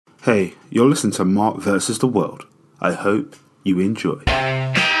Hey, you're listening to Mark versus the World. I hope you enjoy.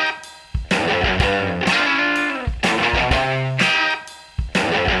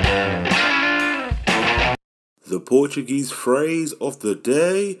 The Portuguese phrase of the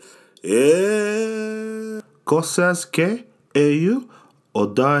day is Coisas que eu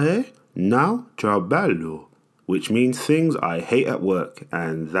odeio no trabalho, which means things I hate at work,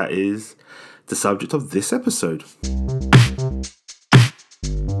 and that is the subject of this episode.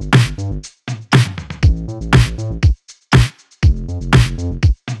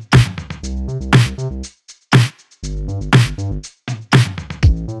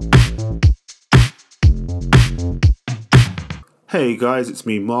 Hey guys, it's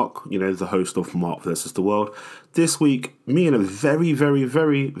me, Mark, the host of Mark versus the World. This week, me and a very good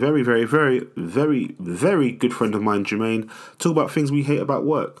friend of mine, Jermaine, talk about things we hate about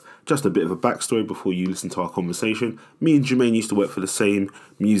work. Just a bit of a backstory before you listen to our conversation. Me and Jermaine used to work for the same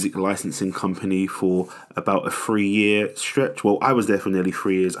music licensing company for about a 3-year stretch. Well, I was there for nearly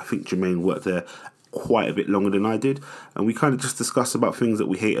 3 years. I think Jermaine worked there quite a bit longer than I did, and we kind of just discussed about things that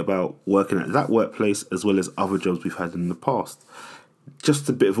we hate about working at that workplace as well as other jobs we've had in the past. Just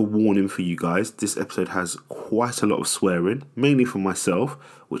a bit of a warning for you guys, this episode has quite a lot of swearing, mainly from myself,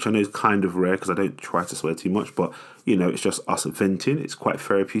 which I know is kind of rare because I don't try to swear too much, but it's just us venting. It's quite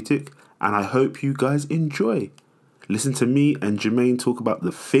therapeutic, and I hope you guys enjoy. Listen to me and Jermaine talk about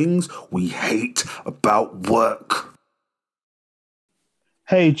the things we hate about work.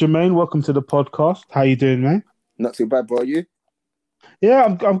 Hey Jermaine, welcome to the podcast. How you doing, man? Not too bad, bro. You? Yeah,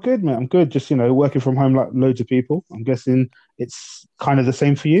 I'm good, man. I'm good. Just working from home like loads of people. I'm guessing it's kind of the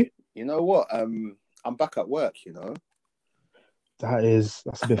same for you. You know what? I'm back at work. That's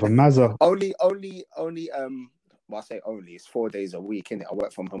a bit of a mazza. only. Well, I say only. It's 4 days a week, innit? I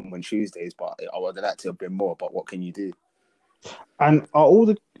work from home on Tuesdays, but I would like to have been more. But what can you do? And are all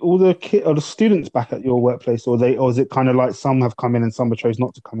the students back at your workplace, or is it kind of like some have come in and some have chose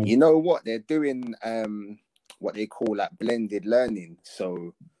not to come in? You know what? They're doing what they call like blended learning.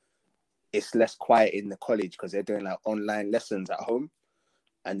 So it's less quiet in the college because they're doing like online lessons at home.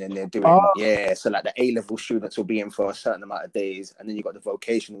 And then they're doing, so like the A-level students will be in for a certain amount of days. And then you got the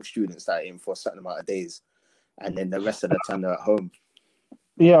vocational students that are in for a certain amount of days. And then the rest of the time they're at home.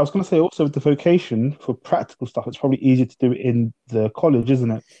 Yeah, I was going to say also with the vocation for practical stuff, it's probably easier to do it in the college, isn't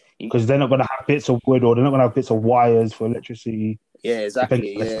it? Because they're not going to have bits of wood or they're not going to have bits of wires for electricity. Yeah,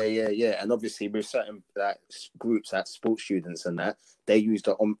 exactly. Yeah. And obviously with certain groups, like sports students and that, they use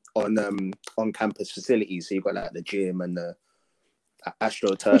the on campus facilities. So you've got like the gym and the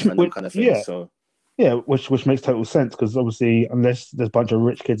AstroTurf and that kind of thing. Yeah. So yeah, which makes total sense because obviously unless there's a bunch of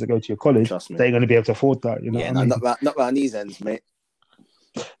rich kids that go to your college, they're going to be able to afford that. Not around these ends, mate.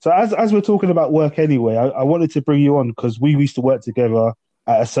 So as we're talking about work anyway, I wanted to bring you on because we used to work together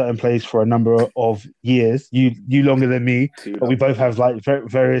at a certain place for a number of years. You longer than me, but we both have like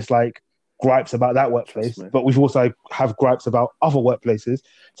various like gripes about that workplace. But we've also have gripes about other workplaces.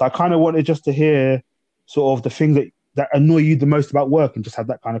 So I kind of wanted just to hear sort of the things that annoy you the most about work and just have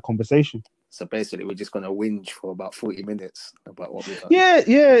that kind of conversation. So basically, we're just going to whinge for about 40 minutes about what we've done. Yeah.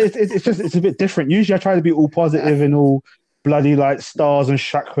 It's a bit different. Usually I try to be all positive and all bloody like stars and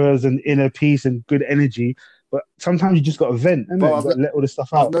chakras and inner peace and good energy, but sometimes you just got to vent and let all this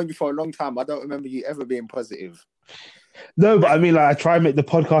stuff out. I've known you for a long time. I don't remember you ever being positive. No, but I mean, like, I try and make the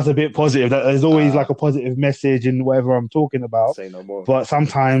podcast a bit positive. There's always like a positive message in whatever I'm talking about. Say no more. But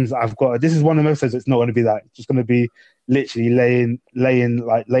sometimes this is one of the episodes that's not going to be that. It's just going to be literally laying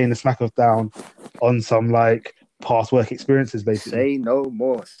the smack of down on some like past work experiences, basically. Say no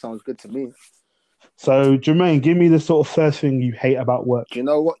more. Sounds good to me. So, Jermaine, give me the sort of first thing you hate about work. Do you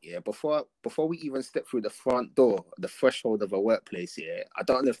know what? Yeah, before we even step through the front door, the threshold of a workplace, I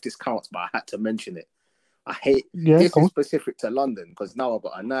don't know if this counts, but I had to mention it. I hate this is specific to London because now I've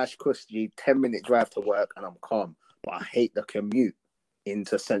got a nice, cushy 10-minute drive to work and I'm calm. But I hate the commute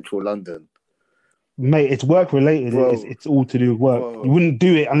into central London. Mate, it's work related. It's all to do with work. Bro. You wouldn't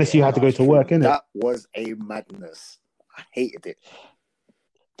do it unless you had to go to work, innit? That was a madness. I hated it.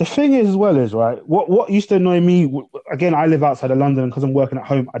 The thing is, as well, is right. What used to annoy me, again, I live outside of London, and because I'm working at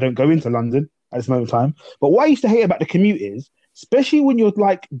home, I don't go into London at this moment in time. But what I used to hate about the commute is, especially when you're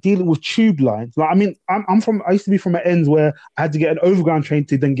like dealing with tube lines. Like, I mean, I used to be from an ends where I had to get an overground train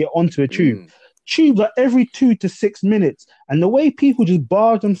to then get onto a tube. Tubes are every 2 to 6 minutes, and the way people just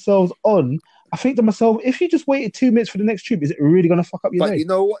barge themselves on. I think to myself, if you just waited 2 minutes for the next tube, is it really going to fuck up your day? But you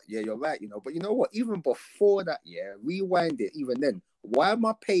know what? Yeah, you're right. But you know what? Even before that, rewind it. Even then, why am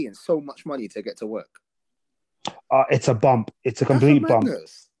I paying so much money to get to work? It's a bump. It's a complete bump.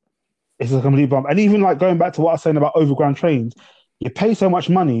 It's a complete bump. And even like going back to what I was saying about overground trains, you pay so much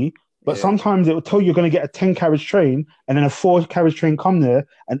money, but Yeah. sometimes it will tell you you're going to get a 10 carriage train and then a 4 carriage train come there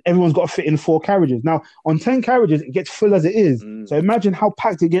and everyone's got to fit in 4 carriages. Now, on 10 carriages, it gets full as it is. So imagine how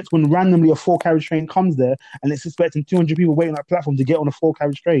packed it gets when randomly a 4 carriage train comes there and it's expecting 200 people waiting on that platform to get on a 4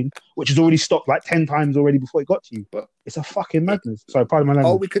 carriage train, which is already stopped like 10 times already before it got to you. But it's a fucking madness. Sorry, pardon my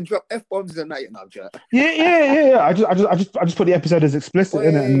language. Oh, we can drop F-bombs in that, you know, Jack. Yeah. I just put the episode as explicit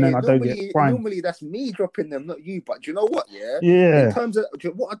in it, and then I don't get fined. Normally that's me dropping them, not you. But do you know what? Yeah. In terms of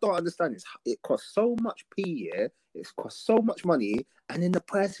what I don't understand is it costs so much Yeah, it costs so much money, and then the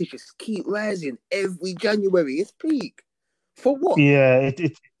prices just keep rising every January. It's peak. For what? Yeah,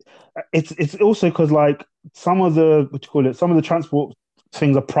 it's also because like some of the some of the transport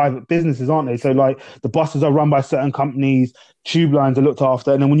things are private businesses, aren't they? So like the buses are run by certain companies, tube lines are looked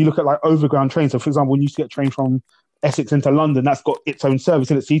after, and then when you look at like overground trains, so for example, when you used to get trains from Essex into London, that's got its own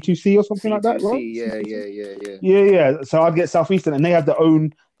service, isn't it? C2C or something like that, right? Yeah. So I'd get Southeastern, and they have their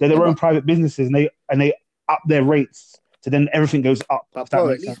own private businesses, and they up their rates, so then everything goes up. But bro,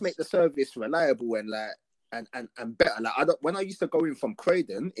 at least make the service reliable and like and better. Like when I used to go in from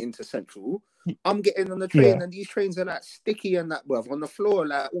Croydon into Central, I'm getting on the train and these trains are like sticky and that, bruv, on the floor,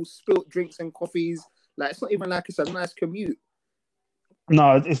 like all spilt drinks and coffees. Like it's not even like it's a nice commute.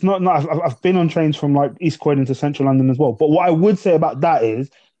 No, it's not. No, I've been on trains from like East Croydon to Central London as well. But what I would say about that is,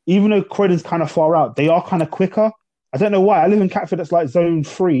 even though Croydon's kind of far out, they are kind of quicker. I don't know why. I live in Catford, that's like zone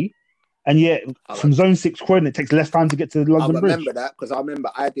 3. And yet, from zone 6 Croydon, it takes less time to get to London Bridge. I remember that because I remember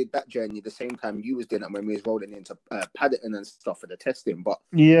I did that journey the same time you was doing it when we was rolling into Paddington and stuff for the testing. But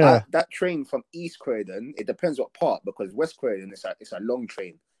that train from East Croydon, it depends what part, because West Croydon it's a long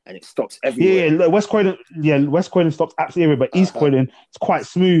train and it stops everywhere. Yeah, West Croydon stops absolutely everywhere, but East Croydon it's quite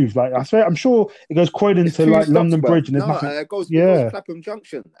smooth. Like I'm sure it goes Croydon to like London Bridge and there's nothing. It goes Clapham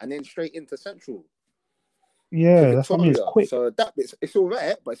Junction and then straight into Central. Yeah, that's what I mean. It's quick. So it's all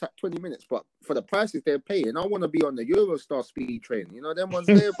right, but it's like 20 minutes. But for the prices they're paying, I want to be on the Eurostar speed train. You know, them ones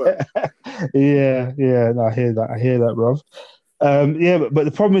there, bro. Yeah. No, I hear that, bro. But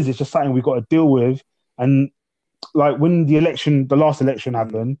the problem is, it's just something we've got to deal with. And like when the last election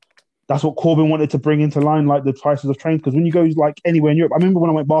happened, that's what Corbyn wanted to bring into line, like the prices of trains. Because when you go like anywhere in Europe, I remember when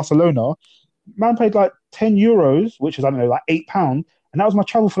I went to Barcelona, man paid like €10, which is, I don't know, like £8. And that was my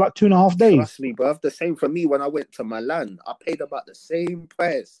travel for like 2.5 days. Trust me, bruv. The same for me when I went to Milan. I paid about the same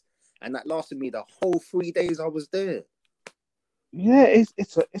price. And that lasted me the whole 3 days I was there. Yeah,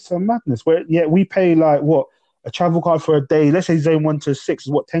 it's a madness. Where we pay like what? A travel card for a day, let's say zone 1 to 6 is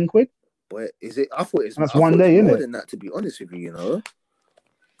what, 10 quid? But is it? I thought that's one day, isn't it? More than that, to be honest with you, you know.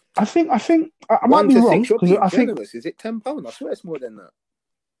 I think I might be wrong. I think is it £10? I swear it's more than that.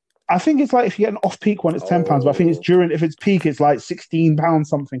 I think it's like if you get an off-peak one, it's £10. But I think it's if it's peak, it's like £16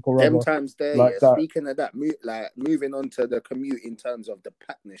 something or other. Times there, like that. Speaking of that, moving on to the commute in terms of the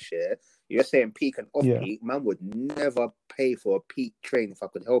packness share, you're saying peak and off-peak. Man would never pay for a peak train if I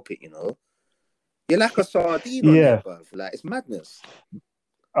could help it. You know, you're like a sardine on there, bruv. Like it's madness.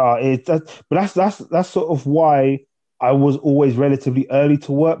 But that's sort of why I was always relatively early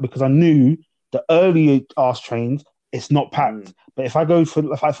to work, because I knew the early ass trains, it's not packed. But if I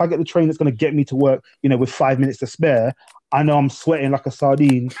get the train that's going to get me to work, with 5 minutes to spare, I know I'm sweating like a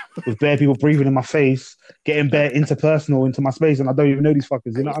sardine with bare people breathing in my face, getting bare interpersonal into my space, and I don't even know these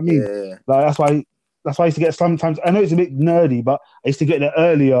fuckers. You know what I mean? Yeah. Like that's why I used to get sometimes. I know it's a bit nerdy, but I used to get there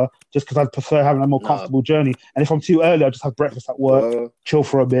earlier just because I prefer having a more comfortable journey. And if I'm too early, I just have breakfast at work, chill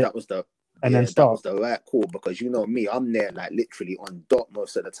for a bit. That was and then start. That was the right call, because you know me, I'm there like literally on dot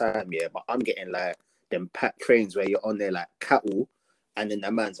most of the time, but I'm getting like them packed trains where you're on there like cattle, and then the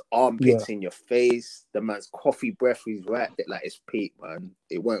man's armpits in your face, the man's coffee breath is right there, like it's peak, man.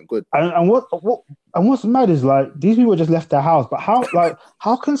 It weren't good. And what's mad is like these people just left their house, but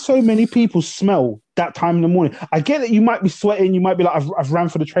how can so many people smell that time in the morning? I get that you might be sweating, you might be like, I've ran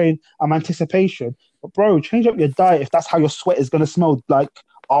for the train, I'm anticipation, but bro, change up your diet if that's how your sweat is gonna smell like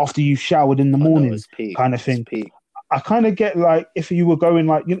after you showered in the morning, kind of thing. I kind of get like if you were going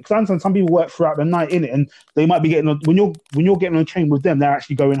like, because I understand some people work throughout the night in it, and they might be getting on, when you're getting on a train with them, they're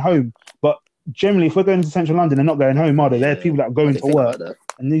actually going home. But generally, if we're going to Central London, they're not going home, are they? They're people that are going to work,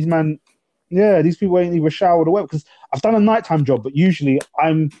 and these people ain't even showered or work. Because I've done a nighttime job, but usually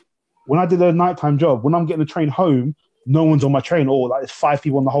when I did a nighttime job, when I'm getting a train home, no one's on my train, or like there's 5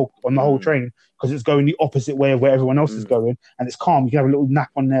 people on the whole train, because it's going the opposite way of where everyone else is going, and it's calm. You can have a little nap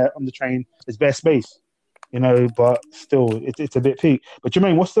on the train. There's bare space. But still, it's a bit peak. But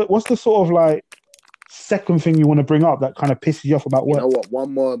Jermaine, what's the sort of like second thing you want to bring up that kind of pisses you off about work? You know what?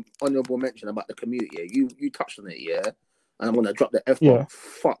 One more honourable mention about the commute. Yeah, you touched on it. And I'm gonna drop the F-bomb.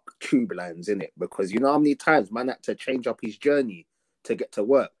 Fuck tube lines in it, because you know how many times man had to change up his journey to get to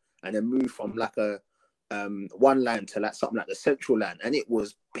work, and then move from like a one line to like something like the central line, and it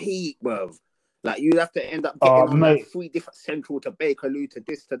was peak, bro. Like you'd have to end up getting on like 3 different central to Bakerloo to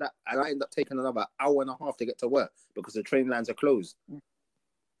this to that, and I end up taking another hour and a half to get to work because the train lines are closed.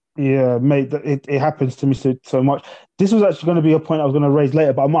 Yeah, mate, it happens to me so much. This was actually going to be a point I was going to raise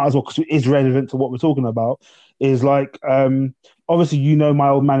later, but I might as well because it is relevant to what we're talking about. Is like, obviously, you know, my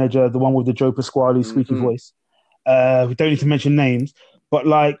old manager, the one with the Joe Pasquale squeaky voice. We don't need to mention names, but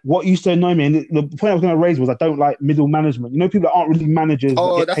like, what used to annoy me, and the point I was going to raise was I don't like middle management. You know, people that aren't really managers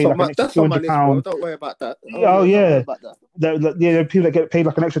that get paid like an extra £200. Don't worry about that. Oh yeah, the people that get paid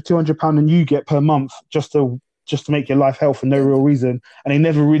like an extra £200 than you get per month just to make your life hell for no real reason, and they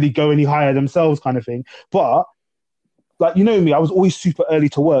never really go any higher themselves, kind of thing. But like, you know me, I was always super early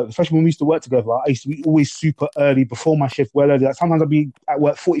to work, especially when we used to work together. I used to be always super early before my shift, well early. Like sometimes I'd be at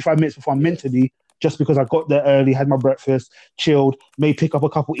work 45 minutes before I'm meant to be, just because I got there early, had my breakfast, chilled, may pick up a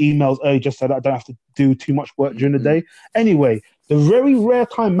couple emails early just so that I don't have to do too much work during the day. Anyway, the very rare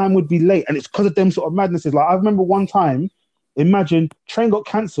time man would be late, and it's because of them sort of madnesses. Like I remember one time, imagine, train got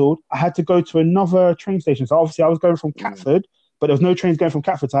cancelled. I had to go to another train station. So obviously I was going from Catford, but there was no trains going from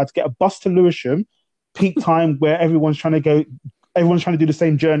Catford. So I had to get a bus to Lewisham, peak time where everyone's trying to do the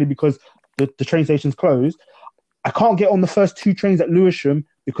same journey because the train station's closed. I can't get on the first 2 trains at Lewisham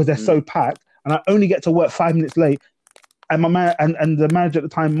because they're so packed, and I only get to work 5 minutes late. And my man and the manager at the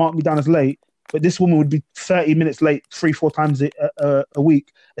time marked me down as late, but this woman would be 30 minutes late 3-4 times a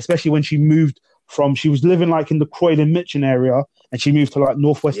week, especially when she moved from, she was living like in the Croydon Mitchin area, and she moved to like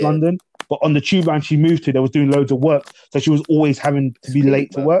northwest London. But on the tube line she moved to, they was doing loads of work, so she was always having to be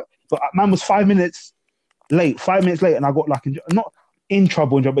late to work. But man was 5 minutes late, and I got like not in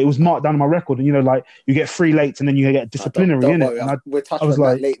trouble, but it was marked down on my record. And you know, like you get 3 lates, and then you get disciplinary. We're touching on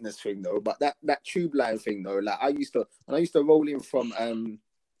that lateness thing though, but that tube line thing though, like when I used to roll in from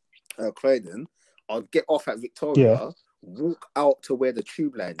Croydon, I'd get off at Victoria. Walk out to where the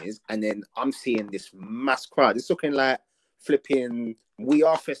tube line is, and then I'm seeing this mass crowd. It's looking like flipping We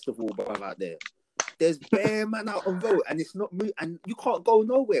Are Festival, bro, out there. There's bare man out on road, and it's not me, and you can't go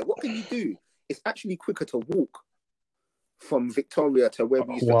nowhere. What can you do? It's actually quicker to walk from Victoria to where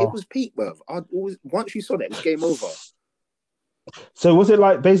we used to. It was peak, bro. Once you saw that, it was game over. So was it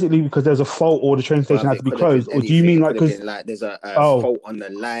like basically because there's a fault or the train station had to be closed, or do you mean like because like there's a fault on the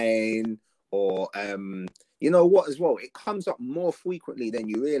line, or you know what, as well, it comes up more frequently than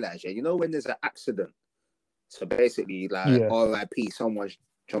you realize. Yeah, you know when there's an accident. So basically, like RIP, someone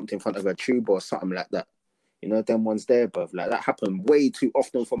jumped in front of a tube or something like that. You know, them ones there, bruv. Like that happened way too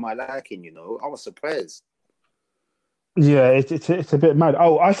often for my liking. You know, I was surprised. Yeah, it's a bit mad.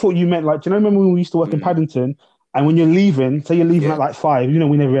 Oh, I thought you meant like, do you know, remember when we used to work in Paddington? And when you're leaving, say you're leaving at like 5, you know,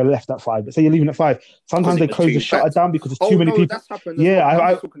 we never really left at 5, but say you're leaving at 5, sometimes they close the shutter down because there's too many people. That's happened. Yeah,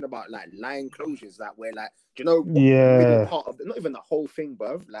 I'm talking about like line closures that where like, do you know, middle part of not even the whole thing,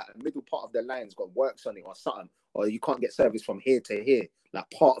 bro. Like the middle part of the line's got works on it or something, or you can't get service from here to here.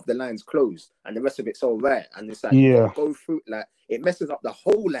 Like part of the line's closed and the rest of it's all right. And it's like go through, like it messes up the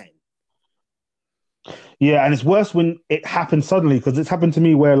whole line. Yeah, and it's worse when it happens suddenly, because it's happened to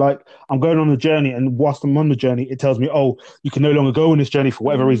me where like I'm going on a journey, and whilst I'm on the journey, it tells me, oh, you can no longer go on this journey for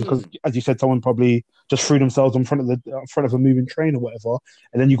whatever reason, because as you said, someone probably just threw themselves in front of a moving train or whatever,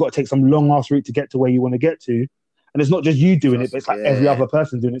 and then you've got to take some long ass route to get to where you want to get to. And it's not just you doing it, but it's like every other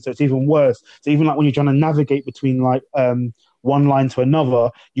person doing it, so it's even worse. So even like when you're trying to navigate between like one line to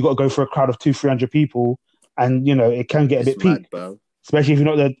another, you got to go for a crowd of 200-300 people, and you know it can get a bit peak. Bro. Especially if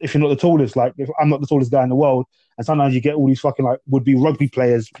you're not the tallest. Like if I'm not the tallest guy in the world, and sometimes you get all these fucking like would-be rugby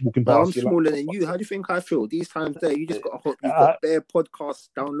players walking past. I'm smaller than you. How do you think I feel? These times there, you just got bare podcasts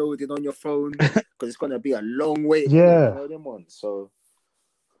downloaded on your phone because it's gonna be a long wait. Yeah, you know them ones. So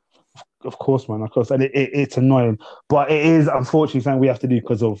of course, man, of course, and it's annoying, but it is unfortunately something we have to do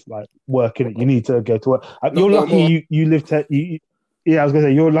because of like working. You need to go to work. You're lucky you live. Yeah, I was gonna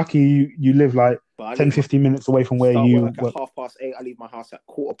say you're lucky you live like 10-15 minutes away from where you work. At 8:30. I leave my house at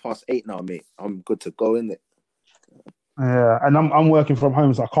 8:15 now, mate. I'm good to go, in it. Yeah, and I'm working from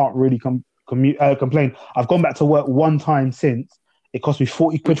home, so I can't really complain. I've gone back to work one time since. It cost me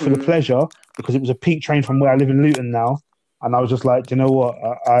 40 quid for the pleasure because it was a peak train from where I live in Luton now, and I was just like, do you know what?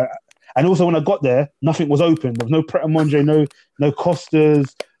 And also when I got there, nothing was open. There was no Pret a Manger, no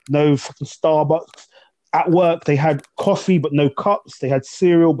Costas, no fucking Starbucks. At work, they had coffee but no cups. They had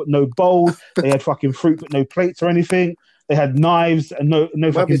cereal but no bowls. They had fucking fruit but no plates or anything. They had knives and no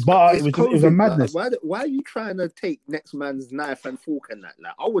fucking butter. It was a madness. Why are you trying to take next man's knife and fork and that?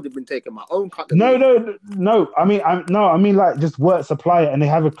 Like I would have been taking my own cut. No. I mean like just work supply it, and they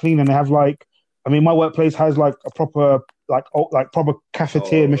have a clean, and they have like, I mean my workplace has like a proper like proper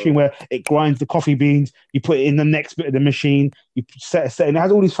cafetiere machine where it grinds the coffee beans. You put it in the next bit of the machine. You set, and it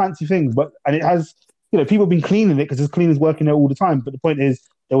has all these fancy things. And it has, people have been cleaning it because there's cleaners working there all the time. But the point is,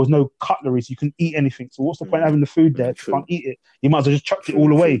 there was no cutlery, so you couldn't eat anything. So what's the point of having the food there if you can't eat it? You might as well just chuck it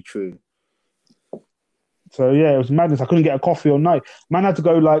all away. True. So yeah, it was madness. I couldn't get a coffee all night. Man had to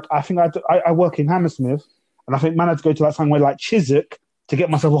go I work in Hammersmith, and I think man had to go to somewhere like Chiswick to get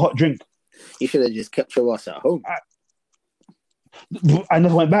myself a hot drink. You should have just kept your ass at home. I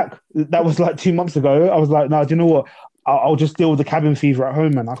never went back. That was like 2 months ago. I was like, no, do you know what? I'll just deal with the cabin fever at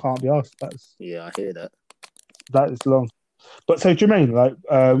home, man. I can't be asked. Yeah, I hear that. That is long. But so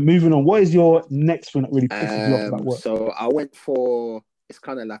Jermaine, moving on, what is your next thing that really pisses you off about work? So I went for, it's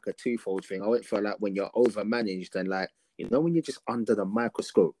kind of like a twofold thing. I went for when you're overmanaged and when you're just under the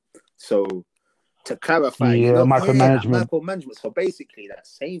microscope. So to clarify, micromanagement. Micromanagement. So basically that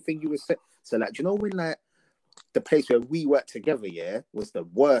same thing you were saying. So when the place where we worked together, was the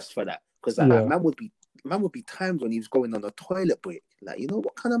worst for that. Because man would be times when he was going on a toilet break.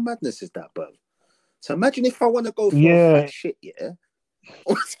 What kind of madness is that, bro? So imagine if I want to go for a shit,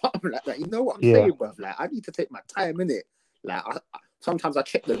 or something like that. You know what I'm saying, bro? I need to take my time in it. Sometimes I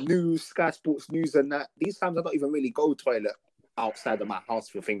check the news, Sky Sports News, and that. These times I don't even really go toilet outside of my house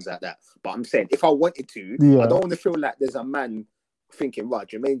for things like that. But I'm saying if I wanted to, I don't want to feel like there's a man thinking, right,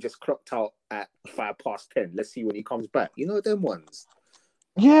 Jermaine just clocked out at 10:05. Let's see when he comes back. Them ones.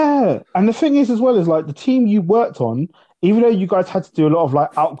 Yeah, and the thing is as well is the team you worked on. Even though you guys had to do a lot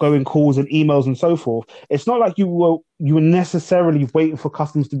of outgoing calls and emails and so forth, it's not like you were necessarily waiting for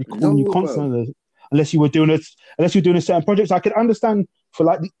customers to be calling you constantly, unless you were doing a certain project. So I could understand for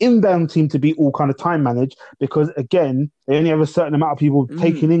the inbound team to be all kind of time managed because again, they only have a certain amount of people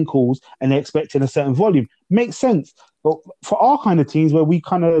taking in calls and they're expecting a certain volume. Makes sense. But for our kind of teams where we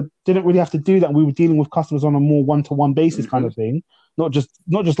kind of didn't really have to do that, and we were dealing with customers on a more one-to-one basis kind of thing, not just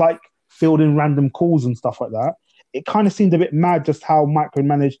fielding random calls and stuff like that. It kind of seemed a bit mad just how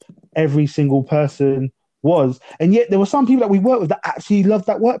micromanaged every single person was. And yet there were some people that we worked with that actually loved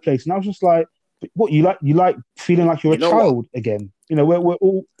that workplace. And I was just like, what, you like feeling like you're a child again? We're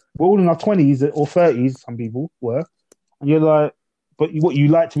all in our 20s or 30s, some people were. And you're like, but what, you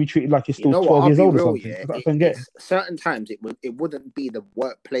like to be treated like you're still 12 years old or something? Certain times it wouldn't be the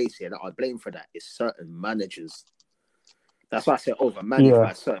workplace that I'd blame for that. It's certain managers. That's why I said overmanaged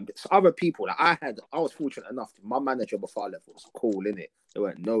by certain bits. Other people I was fortunate enough. My manager before I left was cool, innit? There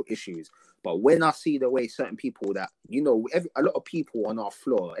weren't no issues. But when I see the way certain people that a lot of people on our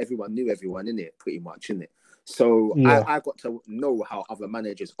floor, everyone knew everyone, innit? Pretty much, innit? So I got to know how other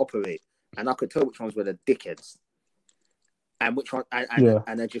managers operate, and I could tell which ones were the dickheads, and which one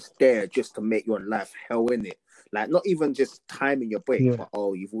and they're just there just to make your life hell, innit? Not even just timing your break, but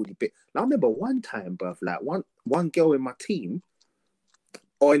you've already been. I remember one time, bruv, one girl in my team,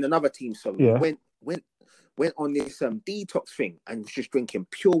 or in another team, went on this detox thing and was just drinking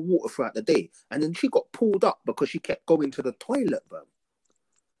pure water throughout the day, and then she got pulled up because she kept going to the toilet, bruv.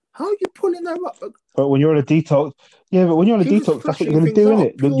 How are you pulling her up? But when you're on a detox, that's what you're going to do,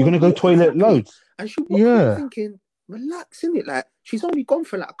 innit? You're going to go toilet loads. And she was thinking, relax, innit? She's only gone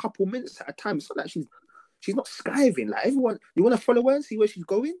for a couple minutes at a time. It's not like she's not skiving. Everyone, you want to follow her and see where she's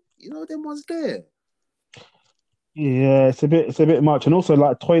going? Them ones there. Yeah, it's a bit much. And also,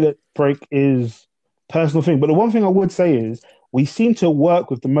 toilet break is personal thing. But the one thing I would say is we seem to work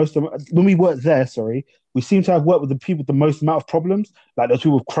with the most, when we worked there, we seem to have worked with the people with the most amount of problems, like those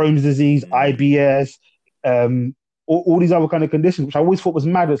people with Crohn's disease, IBS, all these other kind of conditions, which I always thought was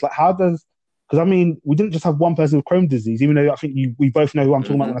mad. It's because we didn't just have one person with Crohn's disease, even though I think we both know who I'm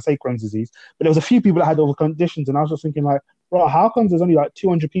talking about when I say Crohn's disease. But there was a few people that had other conditions, and I was just thinking, bro, how comes there's only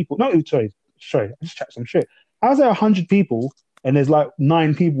 200 people? No, sorry, I just checked some shit. How's there 100 people and there's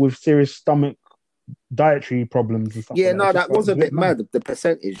 9 people with serious stomach dietary problems and stuff? That was a bit mad, the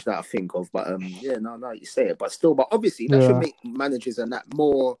percentage that I think of. But you say it, but obviously that should make managers and that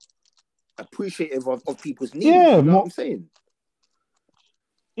more appreciative of people's needs. Yeah, you know what I'm saying.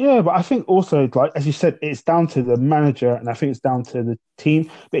 Yeah, but I think also, as you said, it's down to the manager, and I think it's down to the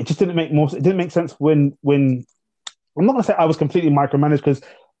team. But it just didn't make sense when I'm not going to say I was completely micromanaged, because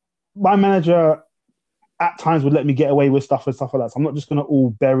my manager at times would let me get away with stuff and stuff like that. So I'm not just going to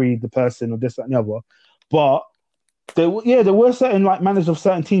all bury the person or this, that, and the other. But there were certain managers of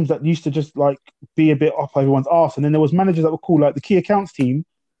certain teams that used to just be a bit off everyone's arse, and then there was managers that were cool, like the key accounts team.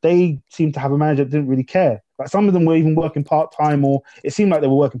 They seemed to have a manager that didn't really care. Some of them were even working part-time, or it seemed like they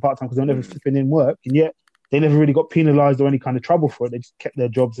were working part-time because they were never flipping in work, and yet they never really got penalised or any kind of trouble for it. They just kept their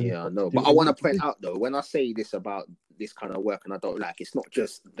jobs. I know. But I want to point out, though, when I say this about this kind of work and I don't like. It's not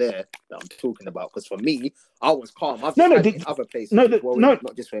just there that I'm talking about. Because for me, I was calm. I've had it in other places as well,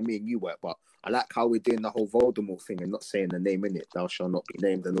 not just where me and you work, but I like how we're doing the whole Voldemort thing and not saying the name in it. Thou shall not be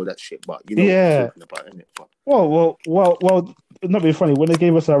named and all that shit. But you know what I'm talking about, innit? But... Well. Not being funny. When they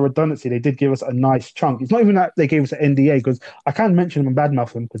gave us our redundancy, they did give us a nice chunk. It's not even that they gave us an NDA because I can't mention them and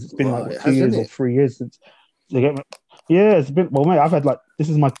badmouth them because it's been 2 years or 3 years since they get. Yeah, it's been. Well, mate, I've had this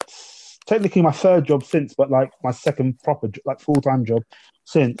is my technically my third job since, but my second proper full-time job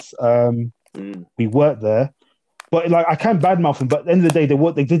since we worked there. But I can't badmouth them. But at the end of the day,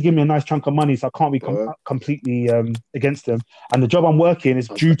 they did give me a nice chunk of money, so I can't be completely against them. And the job I'm working is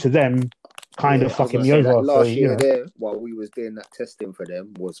due to them. Kind of fucking me over. Last year there, while we was doing that testing for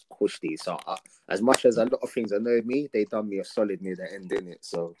them, was cushy. So as much as a lot of things annoyed me, they done me a solid near the end in it.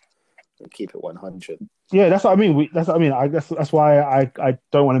 So I'll keep it 100. Yeah, that's what I mean. I guess that's why I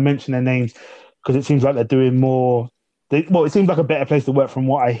don't want to mention their names because it seems like they're doing more. It seems like a better place to work from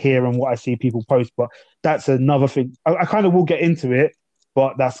what I hear and what I see people post. But that's another thing. I kind of will get into it,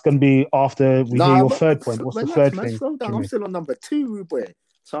 but that's going to be after we hear your third point. What's the third thing? Slow down. I'm still on number 2, boy.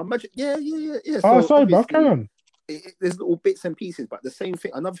 So imagine, yeah. Oh, sorry, bro. Carry on. There's little bits and pieces, but the same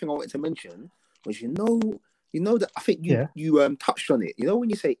thing. Another thing I wanted to mention was, you know that I think you touched on it. You know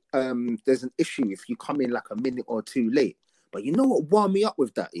when you say there's an issue if you come in like a minute or two late. But you know what wound me up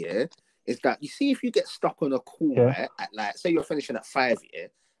with that, is that you see if you get stuck on a call right, at say you're finishing at 5,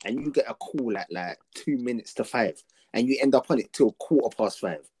 and you get a call at 2 minutes to 5, and you end up on it till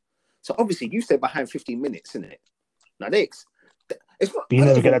 5:15. So obviously you stay behind 15 minutes, innit? Now it's not. You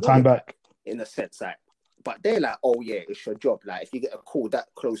never get that time back. In a sense, but they're like, oh yeah, it's your job. If you get a call that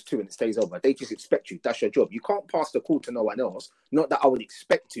close to and it stays over, they just expect you. That's your job. You can't pass the call to no one else. Not that I would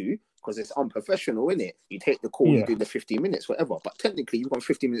expect to, because it's unprofessional, innit? You take the call, you do the 15 minutes, whatever. But technically, you've gone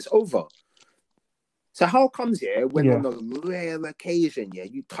 15 minutes over. So how comes when on a rare occasion,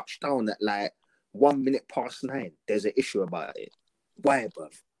 you touch down at 1 minute past 9? There's an issue about it. Why,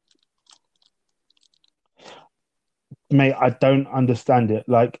 bruv? Mate, I don't understand it.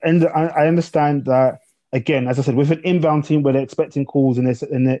 And I understand that, again, as I said, with an inbound team where they're expecting calls and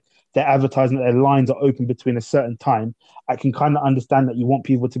they're advertising that their lines are open between a certain time, I can kind of understand that you want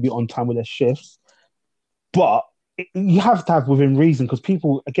people to be on time with their shifts. But you have to have within reason, because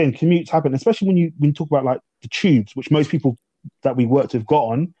people, again, commutes happen, especially when you talk about the tubes, which most people that we worked with got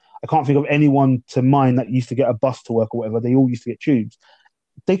on. I can't think of anyone to mind that used to get a bus to work or whatever. They all used to get tubes.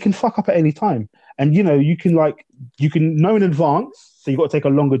 They can fuck up at any time. And, you can know in advance, so you've got to take a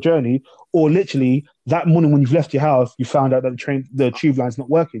longer journey, or literally that morning when you've left your house, you found out that the tube line's not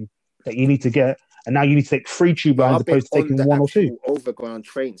working, that you need to get, and now you need to take 3 tube lines as opposed to taking 1 or 2. Overground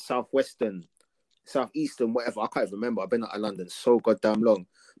train, Southwestern, Southeastern, whatever, I can't even remember. I've been out of London so goddamn long.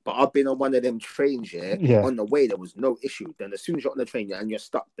 But I've been on one of them trains, on the way, there was no issue. Then as soon as you're on the train, and you're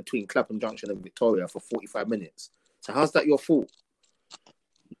stuck between Clapham Junction and Victoria for 45 minutes. So how's that your fault?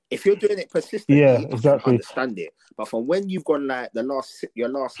 If you're doing it persistently, exactly. I can understand it. But from when you've gone your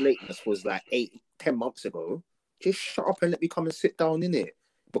last lateness was 8-10 months ago, just shut up and let me come and sit down in it.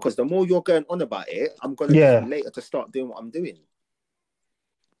 Because the more you're going on about it, I'm going to be later to start doing what I'm doing.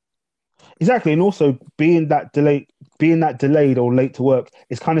 Exactly, and also being that delayed or late to work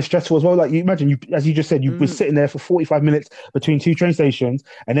is kind of stressful as well. You imagine, as you just said, you were sitting there for 45 minutes between 2 train stations,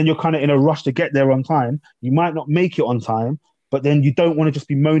 and then you're kind of in a rush to get there on time. You might not make it on time, but then you don't want to just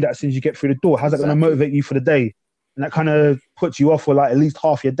be moaned at as soon as you get through the door. How's that going to motivate you for the day? And that kind of puts you off for at least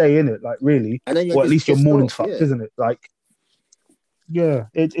half your day, innit? Really, and then or at least your morning's fucked, isn't it?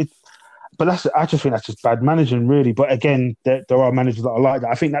 But I just think that's just bad managing, really. But again, there are managers that are like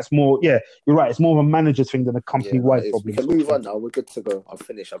that. I think that's more, you're right. It's more of a manager's thing than a company-wide problem. We can move on now. We're good to go. I'm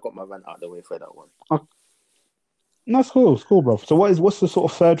finished. I got my rant out of the way for that one. No, it's cool. It's cool, bro. So what's the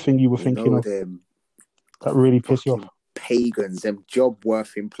sort of third thing you were thinking of that really pissed you off? Pagans, them job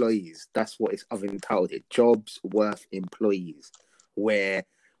worth employees. That's what I've entitled it. Jobs worth employees. Where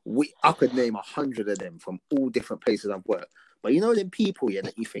I could name 100 of them from all different places I've worked. But them people,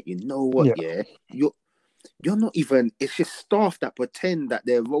 that you think, you're not even, it's just staff that pretend that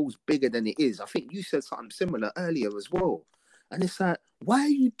their role's bigger than it is. I think you said something similar earlier as well. And it's why are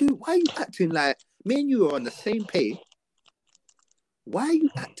you acting like me and you are on the same pay? Why are you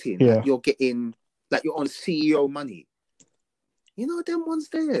acting like you're getting, like you're on CEO money? Them ones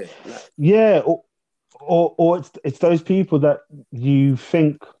there. Or it's those people that you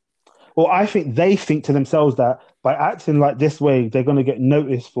think, or I think they think to themselves that by acting like this way, they're going to get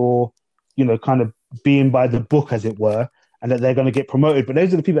noticed for, kind of being by the book, as it were, and that they're going to get promoted. But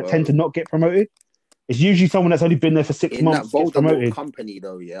those are the people that tend to not get promoted. It's usually someone that's only been there for 6 in months that gets Voldemort promoted. company,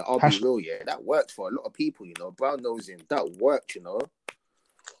 though, yeah, I'll be real, yeah, that worked for a lot of people, you know. Brown nosing, that worked, you know.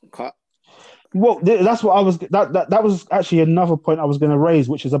 Well, that's what I was. That was actually another point I was going to raise,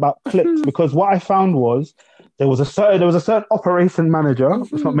 which is about clicks. Because what I found was there was a certain operation manager.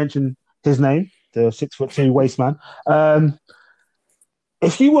 Let's not mention his name, the 6'2" waist man.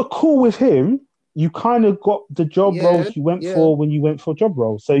 If you were cool with him, you kind of got the job roles you went for when you went for job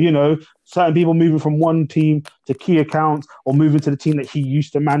roles. So, you know, certain people moving from one team to key accounts or moving to the team that he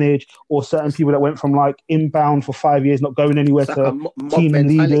used to manage, or certain people that went from like inbound for 5 years, not going anywhere, it's to like a team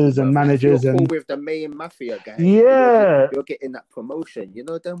leaders and bro. managers. If you're cool and with the main mafia guy, yeah, you're getting that promotion. You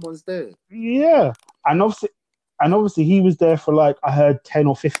know, them ones there. Yeah. And obviously he was there for like, I heard 10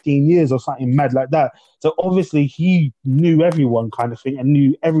 or 15 years or something mad like that. So obviously he knew everyone kind of thing and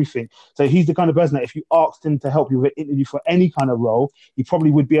knew everything. So he's the kind of person that if you asked him to help you with an interview for any kind of role, he probably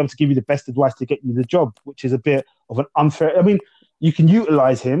would be able to give you the best advice to get you the job, which is a bit of an unfair. I mean, you can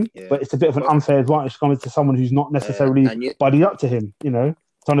utilize him, but it's a bit of an unfair advantage coming to someone who's not necessarily buddied up to him, you know?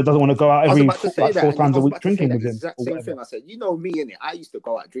 Someone that doesn't want to go out every four times a week drinking with him. Exact same thing. I said, you know me, innit? I used to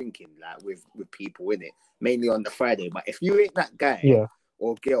go out drinking like with people, innit? Mainly on the Friday. But if you ain't that guy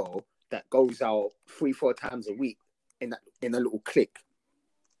or girl that goes out 3-4 times a week in a little clique,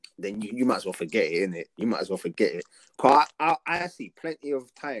 then you might as well forget it, innit? You might as well forget it. Cause I see plenty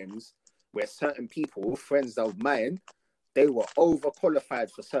of times where certain people, friends of mine, they were overqualified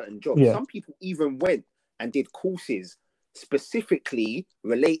for certain jobs. Some people even went and did courses specifically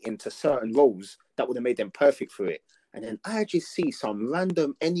relating to certain roles that would have made them perfect for it. And then I just see some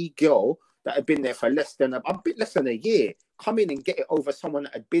random any girl that had been there for less than a year come in and get it over someone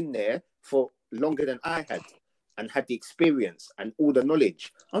that had been there for longer than I had and had the experience and all the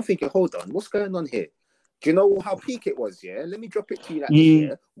knowledge. I'm thinking, hold on, what's going on here? Do you know how peak it was? Yeah, let me drop it to you like this.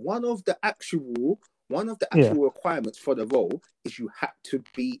 Yeah, one of the actual requirements for the role is you had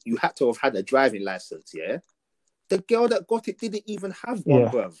to have had a driving license. Yeah. The girl that got it didn't even have one,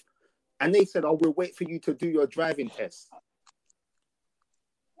 bruv. And they said, we'll wait for you to do your driving test.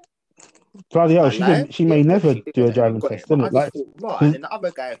 Bloody hell, she may never do a driving test, didn't it? Like, and then the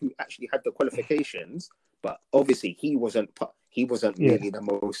other guy who actually had the qualifications, but obviously he wasn't really the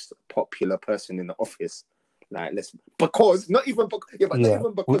most popular person in the office. Like, not even because he was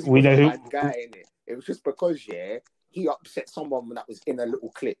a bad guy, innit? It was just because, he upset someone that was in a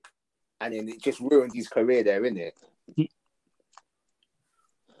little clique. And then it just ruined his career there, innit?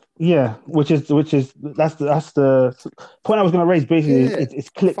 Yeah, that's the point I was going to raise. Basically,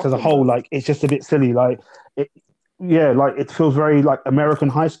 it's clicked as a whole. Like, it's just a bit silly. Like, it feels very like American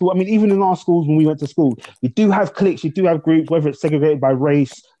high school. I mean, even in our schools when we went to school, you do have cliques, you do have groups, whether it's segregated by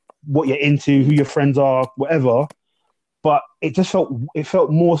race, what you're into, who your friends are, whatever. But it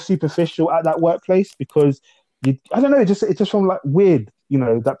felt more superficial at that workplace because I don't know. It just felt like weird. You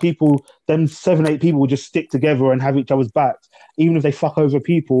know, that them 7-8 people will just stick together and have each other's backs, even if they fuck over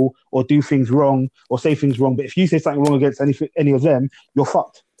people or do things wrong or say things wrong. But if you say something wrong against any of them, you're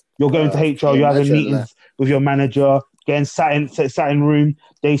fucked. You're going to HR, you're having meetings with your manager, getting sat in room.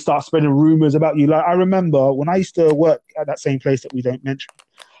 They start spreading rumors about you. Like, I remember when I used to work at that same place that we don't mention,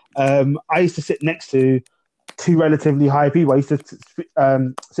 I used to sit next to two relatively high people. I used to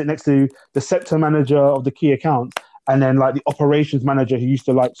sit next to the sector manager of the key accounts, and then like the operations manager who used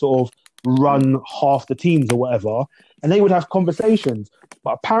to like sort of run half the teams or whatever, and they would have conversations.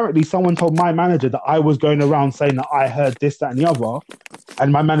 But apparently someone told my manager that I was going around saying that I heard this, that, and the other,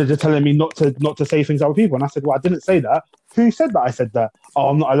 and my manager telling me not to say things to other people. And I said, well, I didn't say that. Who said that I said that? Oh,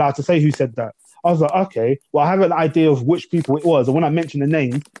 I'm not allowed to say who said that. I was like, okay, well, I have an idea of which people it was. And when I mentioned the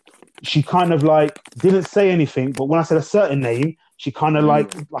name, she kind of like didn't say anything, but when I said a certain name, she kind of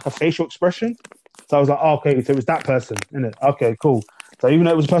like a facial expression. So I was like, oh, okay, so it was that person, innit? Okay, cool. So even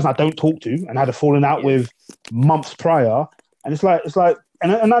though it was a person I don't talk to and had a falling out with months prior, and it's like,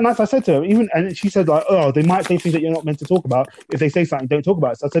 and as I said to her, and she said like, oh, they might say things that you're not meant to talk about. If they say something, don't talk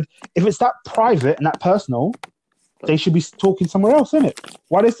about it. So I said, if it's that private and that personal, they should be talking somewhere else, innit?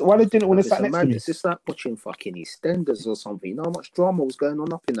 Why they didn't want to sat next to me? It's just like watching fucking EastEnders or something. You know how much drama was going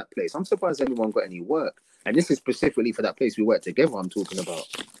on up in that place? I'm surprised anyone got any work. And this is specifically for that place we worked together. I'm talking about.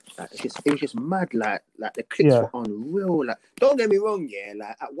 Like, it was just mad. Like the clips were unreal. Like, don't get me wrong,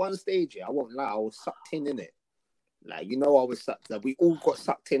 like at one stage, I won't lie, I was sucked in it. Like, you know, I was sucked. Like, we all got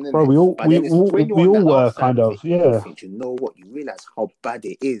sucked in it. Bro, we all were kind of. You know what? You realize how bad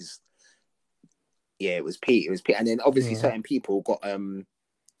it is. Yeah, it was peak. And then obviously certain people got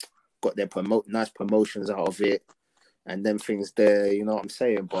their nice promotions out of it, and then things there. You know what I'm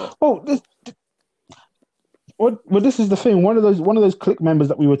saying? But Well, this is the thing. One of those click members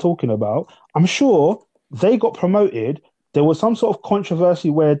that we were talking about, I'm sure they got promoted. There was some sort of controversy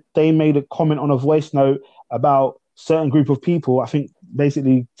where they made a comment on a voice note about certain group of people. I think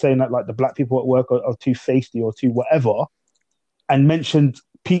basically saying that like the black people at work are too feisty or too whatever, and mentioned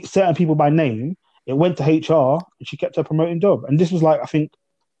certain people by name. It went to HR, and she kept her promoting job. And this was like, I think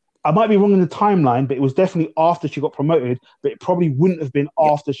I might be wrong in the timeline, but it was definitely after she got promoted. But it probably wouldn't have been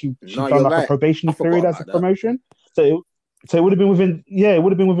Yeah. after she No, done you're like a right. probationary I forgot period as a about that. promotion. So it would have been within, yeah, it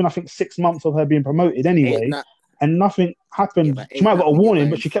would have been within I think 6 months of her being promoted Ain't anyway, that and nothing yeah, happened. but She might ain't have got that a when you're warning,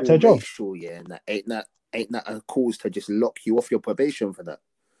 but going she kept full her job. racial, yeah, and that ain't that a cause to just lock you off your probation for that?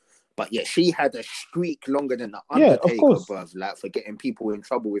 But yeah, she had a streak longer than the Yeah, of Undertaker, course. bruv, like for getting people in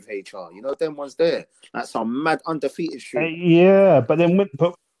trouble with HR. You know, them ones there. That's some mad undefeated streak. Yeah, but then when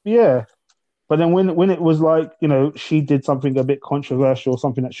it was like, she did something a bit controversial,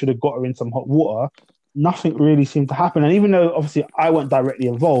 something that should have got her in some hot water, nothing really seemed to happen. And even though obviously I weren't directly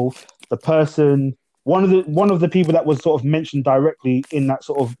involved, the person, one of the people that was sort of mentioned directly in that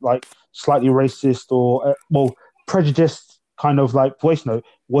sort of like slightly racist or prejudiced kind of like voice note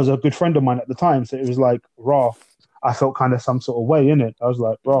was a good friend of mine at the time. So it was like raw. I felt kind of some sort of way in it. I was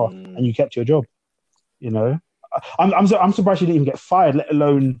like raw, and you kept your job. You know, I'm surprised she didn't even get fired, let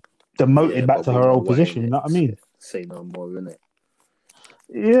alone Yeah, demoted back but to we her know old what, position. You innit? know what I mean? Say no more, innit?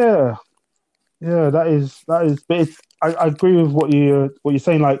 Yeah, yeah. That is. But I agree with what you're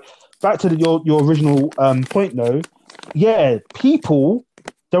saying. Like back to your original point though. Yeah, people.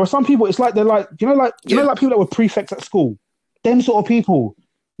 There are some people. It's like they're like Yeah. like people that were prefects at school. Them sort of people.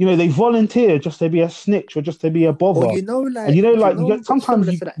 They volunteer just to be a snitch or just to be a Or bother. And like, you get sometimes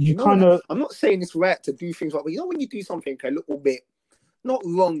similar you to that. you kind of I'm not saying it's right to do things like, but when you do something a little bit not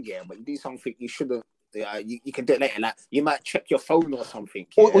wrong, yeah, but you do something you shouldn't. You can do it later. Like you might check your phone or something,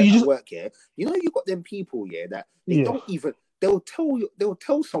 yeah, or you at just work, yeah. You got them people, yeah, that they yeah don't even. They'll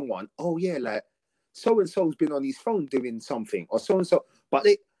tell someone, oh yeah, like so and so's been on his phone doing something, or so and so, but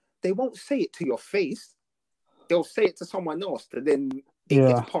they won't say it to your face. They'll say it to someone else, and then it gets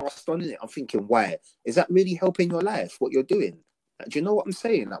yeah. passed on. In it, I'm thinking, why is that really helping your life? What you're doing? Like, do you know what I'm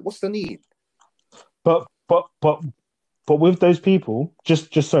saying? Like, what's the need? But but but but with those people,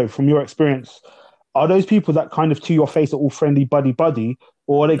 just so from your experience, are those people that kind of to your face are all friendly buddy buddy,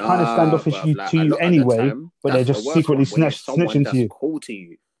 or are they kind of Nah, standoffish bruv. you Like to a you lot of the anyway, time, but they're that's the just worst secretly one. When it's someone snitching to that's you? cool to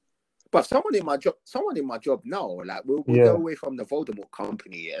you. But someone in my job now, like we'll go Yeah, away from the Voldemort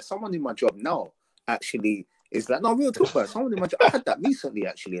company. Yeah, someone in my job now actually is like, no, real talk, but someone in my job. I had that recently,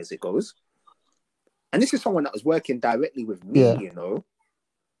 actually, as it goes. And this is someone that was working directly with me, yeah.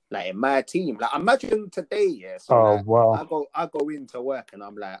 like in my team. Like imagine today, yeah. So Oh like wow. I go into work and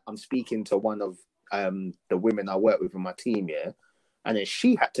I'm speaking to one of the women I work with in my team, yeah. And then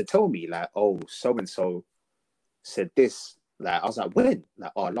she had to tell me, like, oh, so and so said this. Like I was like, when?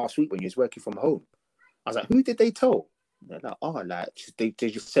 Like, oh, last week when you was working from home. I was like, who did they tell? They're like, oh, like they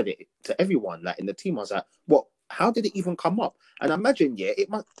just said it to everyone, like in the team. I was like, what? How did it even come up? And imagine, yeah, it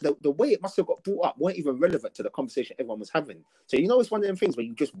must the way it must have got brought up weren't even relevant to the conversation everyone was having. So it's one of them things where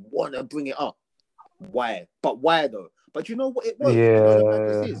you just want to bring it up. Why? But why though? But you know what it was? You know the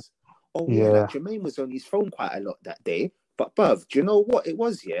madness Yeah, is. Oh yeah, like yeah, Jermaine was on his phone quite a lot that day. But bruv, do you know what it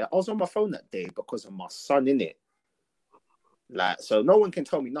was? Yeah, I was on my phone that day because of my son in it. Like, so no one can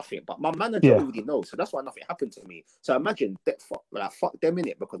tell me nothing, but my manager yeah, already knows, so that's why nothing happened to me. So imagine that, fuck them in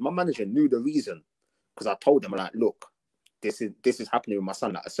it, because my manager knew the reason. Because I told them, like, look, this is happening with my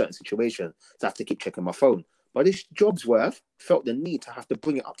son, like a certain situation, so I have to keep checking my phone. But this job's worth felt the need to have to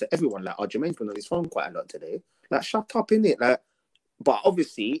bring it up to everyone. Like, oh, Jermaine's been on his phone quite a lot today. Like, shut up in it, like. But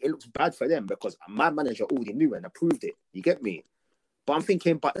obviously, it looks bad for them because my manager already knew and approved it. You get me? But I'm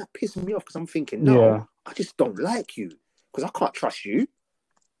thinking, but that pisses me off because I'm thinking, no, yeah, I just don't like you because I can't trust you.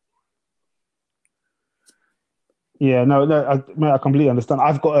 yeah. No, no, mate, I completely understand.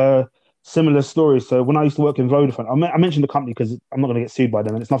 I've got a similar story. So when I used to work in Vodafone, I mentioned the company because I'm not going to get sued by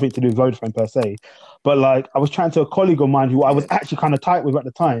them, and it's nothing to do with Vodafone per se. But like, I was chatting to a colleague of mine who I was Yeah. actually kind of tight with at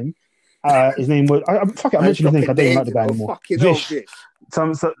the time. His name was fuck it. I Man's mentioned his name 'cause I dropping don't even like names, the you guy know, anymore. fucking hell, Vish. Vish.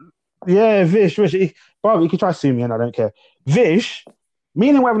 Yeah, Vish. Bro, you can try to sue me, and I don't care. Vish. Me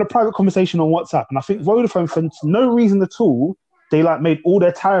and him were having a private conversation on WhatsApp, and I think Vodafone, for no reason at all, they like made all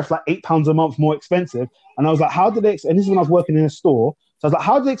their tariffs like £8 a month more expensive. And I was like, how did they? And this is when I was working in a store. So I was like,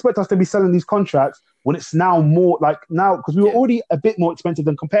 how do they expect us to be selling these contracts when it's now more like now because we were Yeah. already a bit more expensive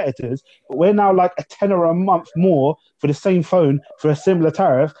than competitors, but we're now like a tenner a month more for the same phone for a similar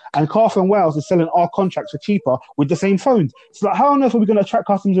tariff. And Carth and Wales is selling our contracts for cheaper with the same phones. So like, how on earth are we going to attract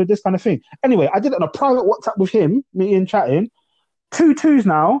customers with this kind of thing? Anyway, I did it on a private WhatsApp with him, me and chatting. 2 twos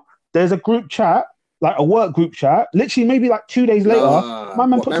now. There's a group chat. like a work group chat. Literally, maybe like 2 days later, my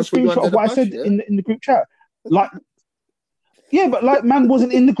man puts a screenshot of what I said in the group chat. Like, yeah, but like, man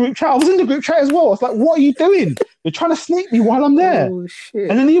wasn't in the group chat. I was in the group chat as well. It's like, what are you doing? You're trying to snake me while I'm there. Oh shit!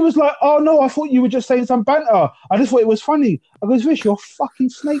 And then he was like, "Oh no, I thought you were just saying some banter. I just thought it was funny." I goes, "Vish, you're a fucking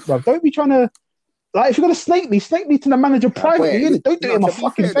snake, bro. Don't be trying to like if you're gonna snake me to the manager privately. Innit? Don't do it in my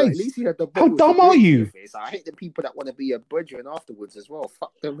fucking face. At least how dumb are you? I hate the people that want to be a brethren afterwards as well.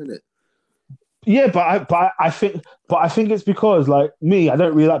 Fuck them, innit? Yeah, but I think it's because like me, I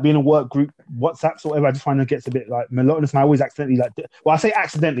don't really like being in work group WhatsApps or whatever. I just find it gets a bit like monotonous, and I always accidentally like. Well, I say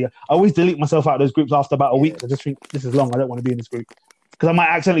accidentally. I always delete myself out of those groups after about a week. I just think this is long. I don't want to be in this group because I might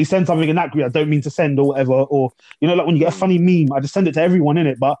accidentally send something in that group I don't mean to send or whatever. Or you know, like when you get a funny meme, I just send it to everyone in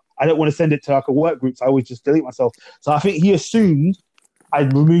it, but I don't want to send it to like a work group. So I always just delete myself. So I think he assumed I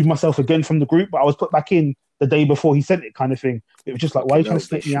removed myself again from the group, but I was put back in the day before he sent it, kind of thing. It was just like, why are you trying to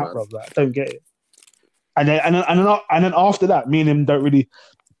snake me out, bro? Like, I don't get it. And then after that, me and him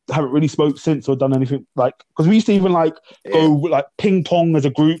haven't really spoke since or done anything like because we used to even like go like ping pong as a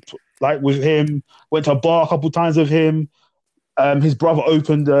group like with him. Went to a bar a couple of times with him. His brother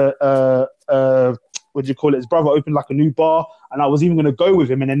opened what do you call it? His brother opened like a new bar, and I was even going to go with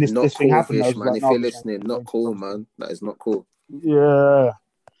him, and then this thing happened. Fish, man. If you're listening, not cool, man. That is not cool. Yeah.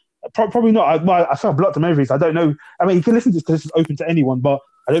 Probably not. I felt blocked him everything. So I don't know. I mean, he can listen to this because it's open to anyone, but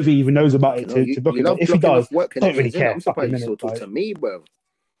I don't think he even knows about it to block him. If he does, I don't really care. I'm surprised you still talk to me, bro.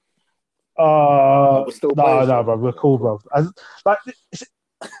 No, bro. We're cool, bro.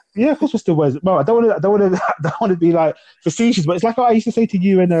 Yeah, of course we're still boys. Well, I don't want to be like facetious, but it's like I used to say to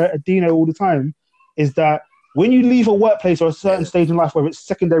you and Dino all the time, is that when you leave a workplace or a certain stage in life, whether it's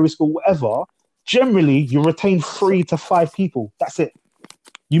secondary school, whatever, generally you retain 3 to 5 people. That's it.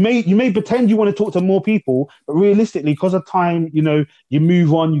 You may pretend you want to talk to more people, but realistically, because of time, you know, you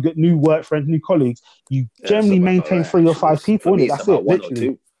move on, you get new work friends, new colleagues. You generally maintain 3 or 5 people. That's it,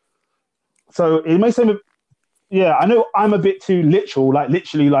 literally. So it may seem, yeah, I know I'm a bit too literal. Like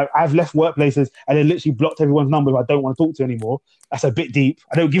literally, like I've left workplaces and then literally blocked everyone's number I don't want to talk to anymore. That's a bit deep.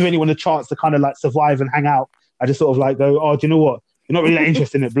 I don't give anyone a chance to kind of like survive and hang out. I just sort of like go, oh, do you know what? You're not really that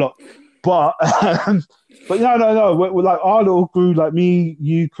interested in it, block. But no. We're like our little crew, like me,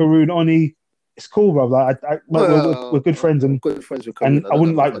 you, Karun, Oni. It's cool, bro. Like we're good friends, and good friends with and I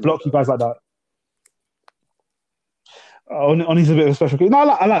wouldn't like block you guys like that. Oni's a bit of a special case. No,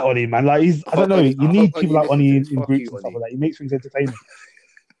 I like Oni, man. Like I don't know. You need people like Oni in groups and stuff like that. He makes things entertaining.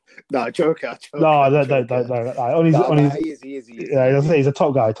 No, joker. No, don't. Oni's. He is. Yeah, he's a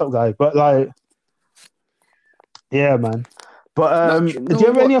top guy. But like, yeah, man. But do you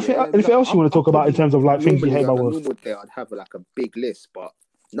have anything else you want to talk about in terms of like things you hate about work? I'd have like a big list, but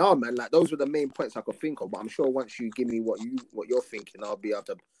no, man. Like those were the main points I could think of. But I'm sure once you give me what you're thinking, I'll be able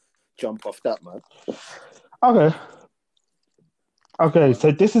to jump off that, man. Okay.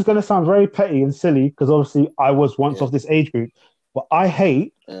 So this is going to sound very petty and silly because obviously I was once of this age group, but I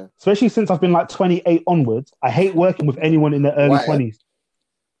hate, especially since I've been like 28 onwards, I hate working with anyone in their early 20s.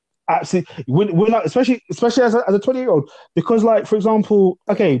 Absolutely, we're like, especially as a 20-year-old, because like for example,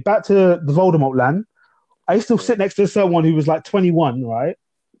 okay, back to the Voldemort land. I used to sit next to someone who was like 21, right?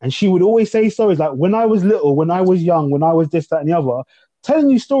 And she would always say stories like, when I was little, when I was young, when I was this, that, and the other, telling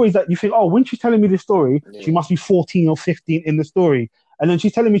you stories that you think, oh, when she's telling me this story, she must be 14 or 15 in the story. And then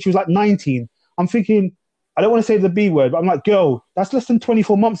she's telling me she was like 19. I'm thinking, I don't want to say the B word, but I'm like, girl, that's less than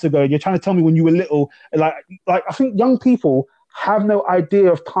 24 months ago. You're trying to tell me when you were little. Like I think young people have no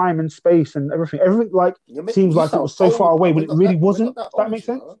idea of time and space and everything. Everything like seems like it was so far away when it really wasn't. Does that make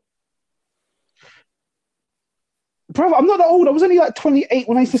sense? Bro, I'm not that old. I was only like 28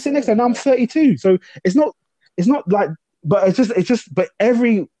 when I used to sit next to her. Now I'm 32. So it's not like, but it's just, but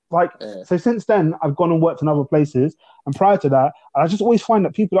every, like, so since then I've gone and worked in other places. And prior to that, I just always find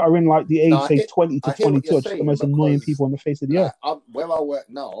that people that are in like the age, say 20 to 22 are just the most annoying people on the face of the earth. Where I work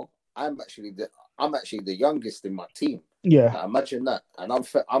now, I'm actually the youngest in my team. Yeah. Like, imagine that. And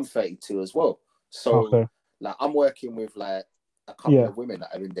I'm 32 as well. So like I'm working with like a couple of women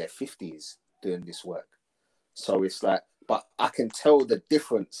that are in their 50s doing this work. So it's like, but I can tell the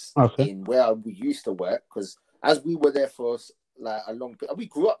difference in where we used to work because as we were there for like a long bit, we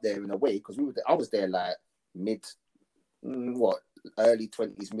grew up there in a way because I was there like early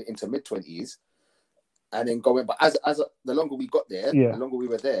 20s into mid 20s, and then going. But as the longer we got there, the longer we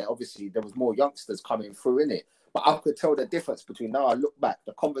were there, obviously there was more youngsters coming through in it. But I could tell the difference between now. I look back,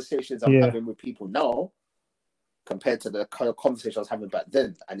 the conversations I'm having with people now compared to the kind of conversation I was having back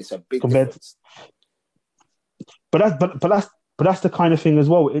then, and it's a big difference. But but that's the kind of thing as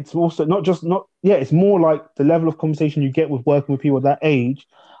well. It's also it's more like the level of conversation you get with working with people at that age.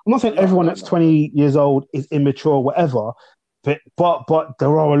 I'm not saying everyone that's 20 years old is immature or whatever, but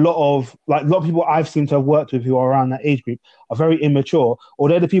there are a lot of people I've seen to have worked with who are around that age group are very immature, or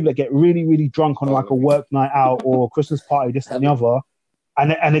they're the people that get really, really drunk on like a work night out or a Christmas party, this and the other,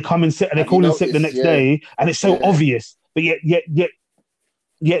 and they come and sit and they call in sick the next day, and it's so obvious, but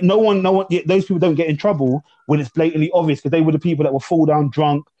yet no one, yet those people don't get in trouble when it's blatantly obvious, because they were the people that will fall down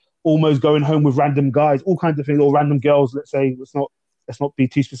drunk, almost going home with random guys, all kinds of things, or random girls. Let's say let's not be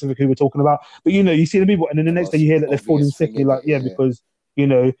too specific who we're talking about, but you see the people, and then the next day you hear that they're falling sick. You're like, because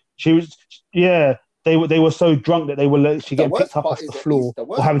she was, they were so drunk that they were literally getting picked up off the floor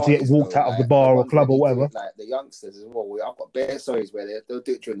or having to get walked out of the bar or club or whatever. Like the youngsters as well. I've got bare stories where they'll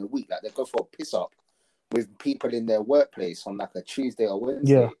do it during the week. Like they go for a piss up with people in their workplace on like a Tuesday or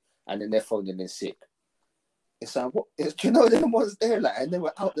Wednesday, and then they're phoning in sick. It's like, what? Do you know them ones there? Like, and they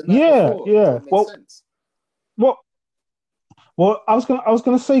were out the night before. Yeah. Well, I was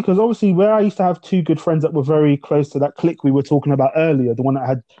gonna say, because obviously where I used to have two good friends that were very close to that clique we were talking about earlier, the one that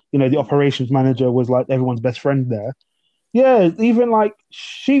had, the operations manager was like everyone's best friend there. Yeah, even like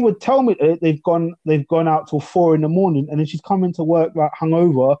she would tell me that they've gone out till 4 a.m, and then she's coming to work like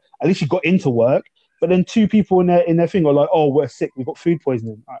hungover. At least she got into work, but then two people in their thing are like, "Oh, we're sick. We've got food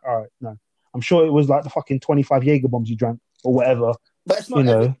poisoning." All right, no, I'm sure it was like the fucking 25 Jaeger bombs you drank or whatever. But it's not,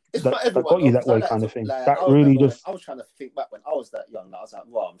 not everyone. That got you that way, kind of thing. That really just. I was trying to think back when I was that young. I was like,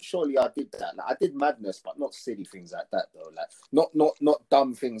 well, surely I did that. Like, I did madness, but not silly things like that, though. Like, not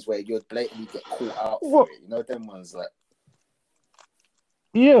dumb things where you'd blatantly get caught out for it. Them ones like.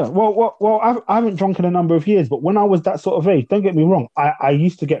 Yeah, well, I haven't drunk in a number of years, but when I was that sort of age, don't get me wrong, I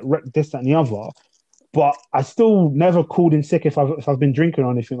used to get wrecked, this, that, and the other, but I still never called in sick if I've been drinking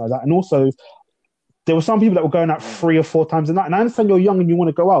or anything like that. And also, there were some people that were going out 3 or 4 times a night. And I understand you're young and you want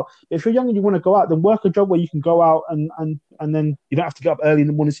to go out. But if you're young and you want to go out, then work a job where you can go out and then you don't have to get up early in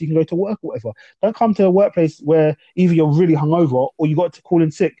the morning so you can go to work or whatever. Don't come to a workplace where either you're really hungover or you got to call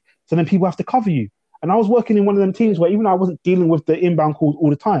in sick, so then people have to cover you. And I was working in one of them teams where even though I wasn't dealing with the inbound calls all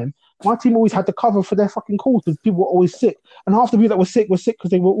the time, my team always had to cover for their fucking calls because people were always sick. And half the people that were sick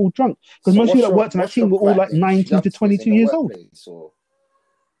because they were all drunk. Because most people that worked in that team were all like 19 to 22 years old.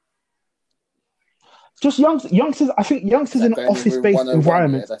 Just youngsters. I think youngsters in office-based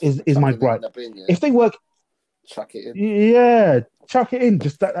environments is my gripe. If they work, chuck it in. Yeah, chuck it in.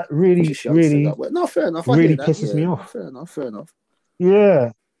 Just that really, really, no, fair enough. Really pisses me off. Fair enough.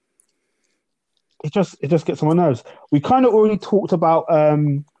 Yeah, it just gets on my nerves. We kind of already talked about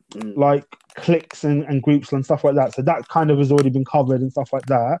like cliques and groups and stuff like that. So that kind of has already been covered and stuff like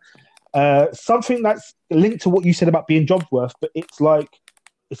that. Something that's linked to what you said about being jobs worth, but it's like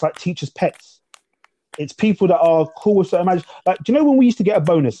teachers' pets. It's people that are cool with certain magic. Like, do you know when we used to get a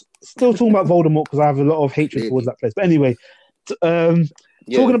bonus? Still talking about Voldemort because I have a lot of hatred towards that place. But anyway, talking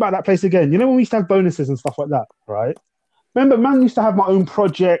about that place again. You know when we used to have bonuses and stuff like that, right? Remember, man used to have my own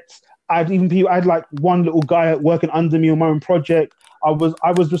projects. I had like one little guy working under me on my own project. I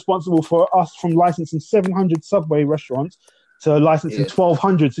was responsible for us from licensing 700 Subway restaurants to licensing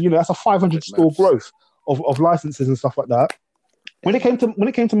 1,200. So that's a 500 store growth of licenses and stuff like that. When it came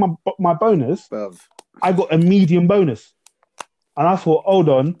to my bonus, I got a medium bonus, and I thought, hold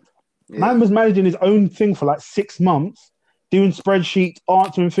on, man was managing his own thing for like 6 months, doing spreadsheets,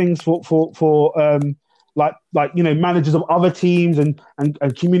 answering things for managers of other teams and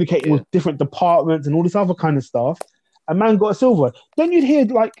communicating with different departments and all this other kind of stuff. And man got a silver. Then you'd hear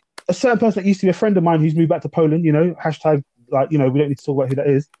like a certain person that used to be a friend of mine who's moved back to Poland. Hashtag we don't need to talk about who that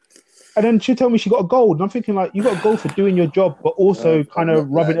is. And then she told me she got a gold. And I'm thinking, like, you got a gold for doing your job, but also kind of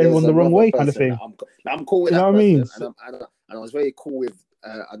rubbing everyone the wrong way kind of thing. I'm cool with that. What I mean? And I was very cool with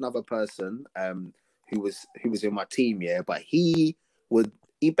another person who was in my team, but he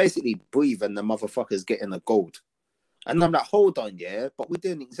basically breathed and the motherfucker's getting a gold. And I'm like, hold on, but we're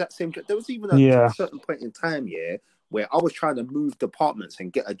doing the exact same. There was even a certain point in time, where I was trying to move departments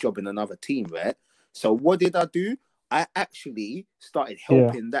and get a job in another team, right? So what did I do? I actually started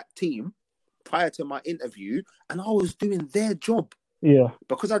helping that team prior to my interview, and I was doing their job. Yeah.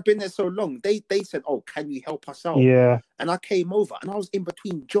 Because I'd been there so long, they said, "Oh, can you help us out?" Yeah. And I came over, and I was in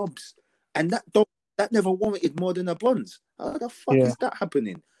between jobs, and that never warranted more than a bronze. How the fuck is that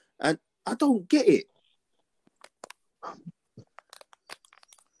happening? And I don't get it.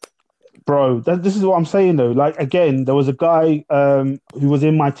 Bro, this is what I'm saying though. Like, again, there was a guy who was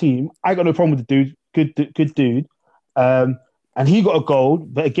in my team. I got no problem with the dude. Good dude. And he got a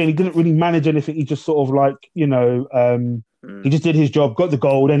gold, but again, he didn't really manage anything. He just sort of like, He just did his job, got the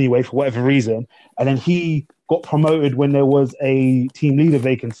gold anyway for whatever reason, and then he got promoted when there was a team leader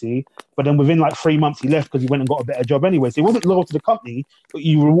vacancy. But then within like 3 months, he left because he went and got a better job anyway. So he wasn't loyal to the company, but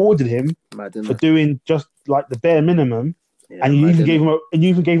you rewarded him for doing just like the bare minimum, and you even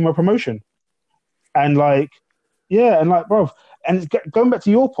gave him a promotion. And like, yeah, and like, bro, and going back to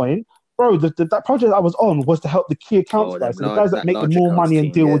your point, bro, that project I was on was to help the key accounts guys, so the guys that make the more money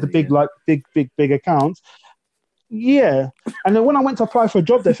and deal with the big, like big accounts. Yeah, and then when I went to apply for a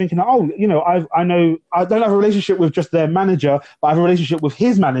job, they're thinking, oh, you know, I know I don't have a relationship with just their manager, but I have a relationship with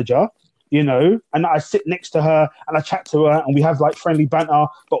his manager, you know, and I sit next to her and I chat to her and we have like friendly banter,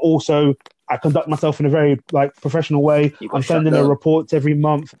 but also I conduct myself in a very like professional way. I'm sending her reports every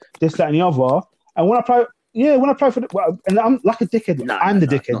month, this, that, and the other. And when I apply for and I'm like a dickhead. I'm the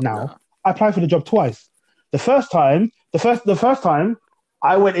dickhead now. I applied for the job twice. The first time,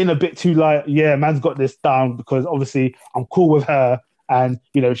 I went in a bit too like, yeah, man's got this down because obviously I'm cool with her and,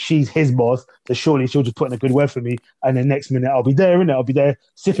 you know, she's his boss. So surely she'll just put in a good word for me. And the next minute I'll be there, innit? I'll be there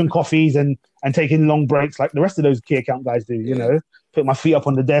sipping coffees and taking long breaks like the rest of those key account guys do, you know, put my feet up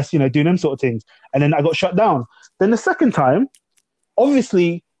on the desk, you know, doing them sort of things. And then I got shut down. Then the second time,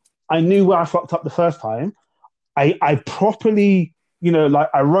 obviously I knew where I fucked up the first time. I properly, you know, like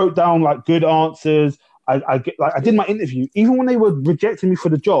I wrote down like good answers. I did my interview. Even when they were rejecting me for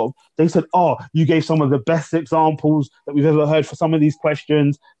the job, they said, "Oh, you gave some of the best examples that we've ever heard for some of these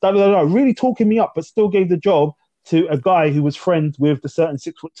questions." Really talking me up, but still gave the job to a guy who was friends with the certain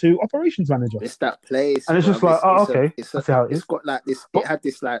 6'2" operations manager. It's that place, and it's just like, okay, I see how it is. It's got like this. It had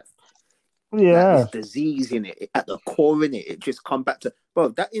this like, yeah, like this disease in it at the core in it. It just come back to, bro.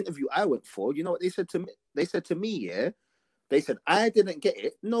 That interview I went for, you know what they said to me? They said to me, yeah. They said, I didn't get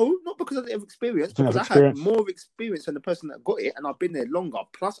it. No, not because I didn't have experience, because I had more experience than the person that got it, and I've been there longer.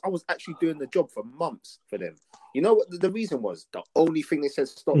 Plus, I was actually doing the job for months for them. You know what the reason was? The only thing they said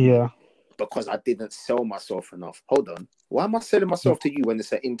stop me, because I didn't sell myself enough. Hold on. Why am I selling myself to you when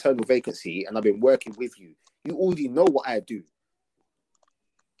it's an internal vacancy and I've been working with you? You already know what I do.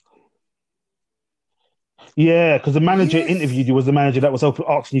 Yeah, because the manager interviewed you was the manager that was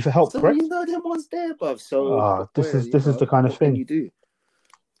asking you for help, so correct? You know them ones there, bruv. So this is the kind of thing you do.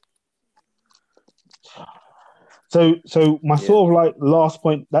 So my sort of like last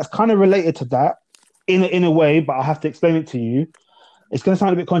point that's kind of related to that in a way, but I have to explain it to you. It's going to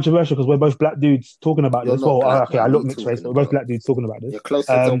sound a bit controversial because we're both black dudes talking about this. Well, okay, I look mixed race, but we're both black dudes talking about this. You're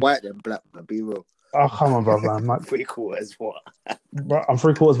closer to white than black, man. Be real. Oh, come on, brother. I'm like 3/4 what? Bro, I'm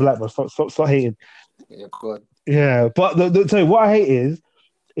 3/4 black, bro. Stop hating. Yeah, good. Yeah, but so what I hate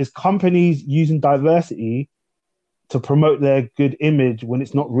is companies using diversity to promote their good image when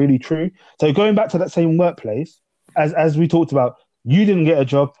it's not really true. So going back to that same workplace, as we talked about, you didn't get a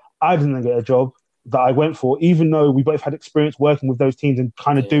job, I didn't get a job that I went for, even though we both had experience working with those teams and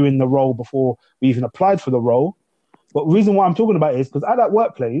kind of doing the role before we even applied for the role. But the reason why I'm talking about it is because at that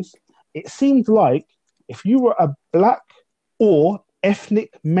workplace, it seemed like if you were a black or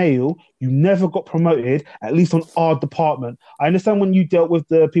ethnic male, you never got promoted, at least on our department. I understand when you dealt with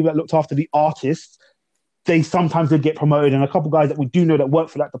the people that looked after the artists, they sometimes did get promoted, and a couple of guys that we do know that work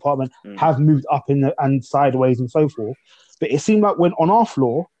for that department have moved up and sideways and so forth. But it seemed like when on our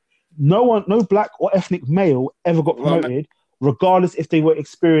floor, no black or ethnic male ever got promoted, regardless if they were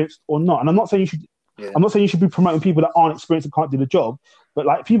experienced or not. And I'm not saying you should. Yeah. I'm not saying you should be promoting people that aren't experienced and can't do the job, but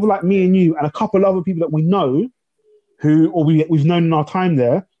like people like me and you and a couple other people that we know we've known in our time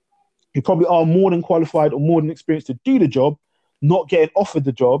there, who probably are more than qualified or more than experienced to do the job, not getting offered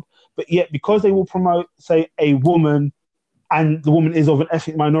the job, but yet because they will promote, say, a woman and the woman is of an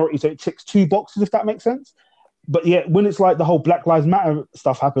ethnic minority, so it ticks two boxes, if that makes sense. But yet when it's like the whole Black Lives Matter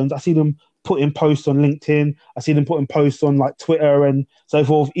stuff happens, I see them putting posts on LinkedIn. I see them putting posts on like Twitter and so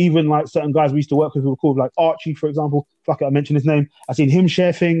forth. Even like certain guys we used to work with who were called like Archie, for example. Fuck it, I mentioned his name. I seen him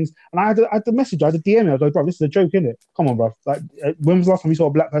share things, and I had the message. I had a DM him. I go, bro, this is a joke, innit? Come on, bro. Like, when was the last time you saw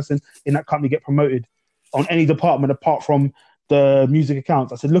a black person in that company get promoted on any department apart from the music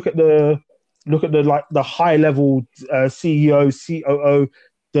accounts? I said, look at the like the high level CEO, COO,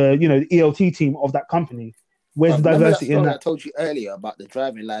 the ELT team of that company. Where's the diversity in that? I told you earlier about the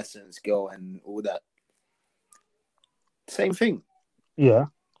driving license girl and all that. Same thing. Yeah.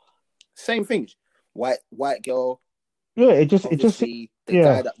 Same thing. White girl. Yeah, it just the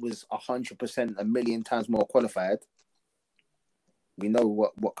guy that was 100%, a million times more qualified. We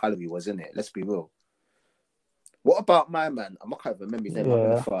know what colour he was, innit? Let's be real. What about my man? I can't remember his name. I'm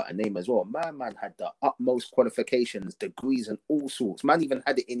gonna throw out a name as well. My man had the utmost qualifications, degrees, and all sorts. Man even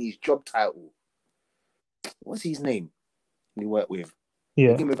had it in his job title. What's his name? He worked with.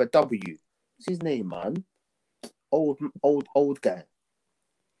 Yeah. Begin with a W. What's his name, man? old guy.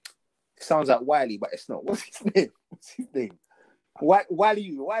 Sounds like Wiley, but it's not. What's his name? Wiley. Do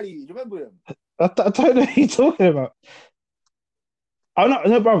you remember him? I don't know what you're talking about. Oh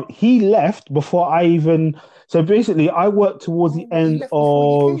no, bro. He left before I even. So basically, I worked towards the end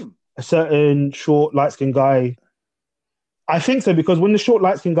of a certain short, light-skinned guy. I think so because when the short,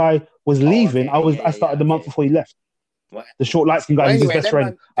 light-skinned guy was leaving, I started the month before he left. What? The short, light-skinned guy, who's his best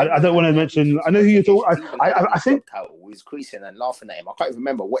friend. I don't want to mention. I know who you're talking. I think was creasing and laughing at him. I can't even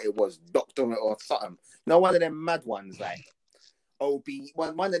remember what it was, doctor or something. No, one of them mad ones like OB.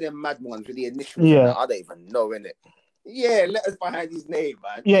 One of them mad ones with the initials. Yeah, I don't even know, innit? Yeah, letters behind his name,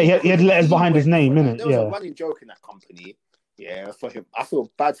 man. Yeah, he had letters behind his name, innit? There was a running joke in that company. Yeah, for him. I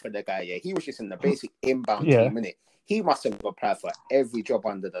feel bad for the guy. Yeah, he was just in the basic inbound team, innit? He must have applied for every job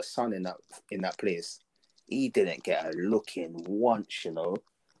under the sun in that place. He didn't get a look in once, you know.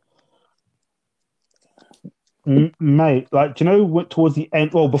 Mate, like, do you know, towards the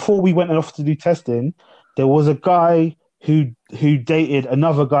end, well, before we went off to do testing, there was a guy who dated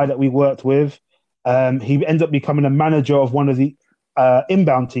another guy that we worked with. He ended up becoming a manager of one of the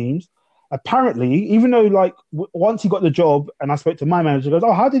inbound teams. Apparently, even though like once he got the job, and I spoke to my manager, he goes,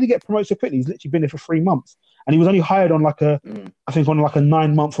 "Oh, how did he get promoted so quickly? He's literally been there for 3 months, and he was only hired on like I think on like a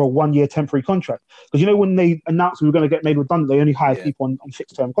 9-month or a 1-year temporary contract. Because you know when they announced we were going to get made redundant, they only hired people on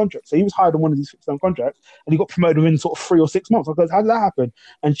fixed term contracts. So he was hired on one of these fixed term contracts, and he got promoted within sort of 3 or 6 months. I goes, how did that happen?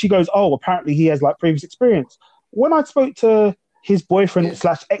 And she goes, "Oh, apparently he has like previous experience." When I spoke to his boyfriend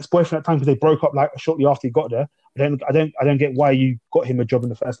 / ex-boyfriend at the time, because they broke up like shortly after he got there. I don't get why you got him a job in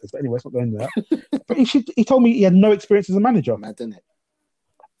the first place. But anyway, it's not going there. But he told me he had no experience as a manager. Mad, isn't it?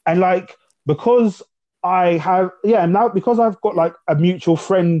 And like because because I've got like a mutual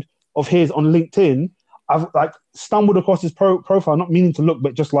friend of his on LinkedIn, I've like stumbled across his profile, not meaning to look,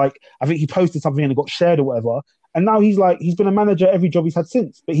 but just like I think he posted something and it got shared or whatever. And now he's been a manager every job he's had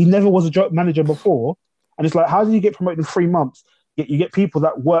since, but he never was a job manager before. And it's like, how do you get promoted in 3 months? You get people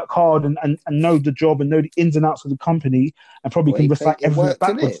that work hard and know the job and know the ins and outs of the company and probably can recite everything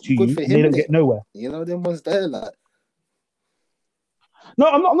backwards to you, and they don't get nowhere. You know, them ones there, like. No,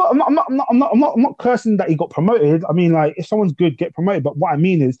 I'm not cursing that he got promoted. I mean, like, if someone's good, get promoted. But what I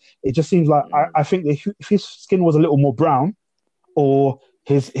mean is, it just seems like I think that if his skin was a little more brown, or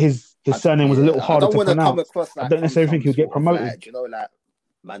his surname was a little harder to pronounce, I don't necessarily think he'll get promoted. Like, you know, like.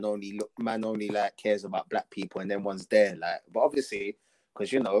 Man only like cares about black people, and then one's there, like. But obviously, because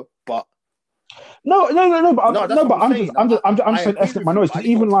but no. But I'm saying ethnic minorities.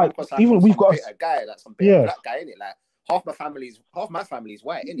 Because even we've got a guy that's a black guy in it. Like half my family's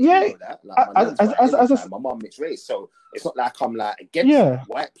white. Innit? Yeah, you know that. Like, my mum mixed race, so it's not like I'm like against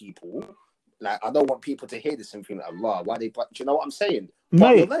white people. Like I don't want people to hear this and think like, "Wow, why they?" But do you know what I'm saying?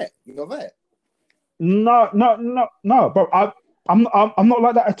 But you're there. No, bro. I'm not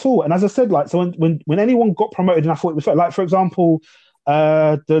like that at all. And as I said, like, so when anyone got promoted and I thought it was fair, like, for example,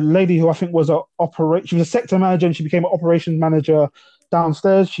 the lady who I think was she was a sector manager and she became an operations manager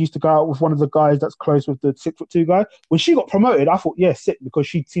downstairs. She used to go out with one of the guys that's close with the 6'2" guy. When she got promoted, I thought, yeah, sick, because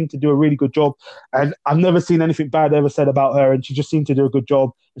she seemed to do a really good job. And I've never seen anything bad ever said about her. And she just seemed to do a good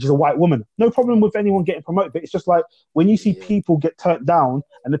job. And she's a white woman. No problem with anyone getting promoted. But it's just like when you see people get turned down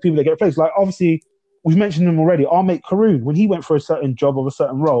and the people that get replaced, like, obviously, we've mentioned him already. Our mate Karoon, when he went for a certain job of a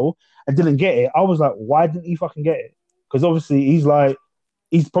certain role and didn't get it, I was like, why didn't he fucking get it? Because obviously he's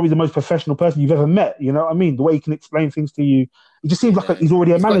probably the most professional person you've ever met. You know what I mean? The way he can explain things to you, it just seems like he's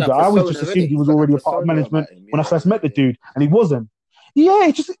already a manager. I always just assumed he was already a part of management when I first met the dude, and he wasn't. Yeah,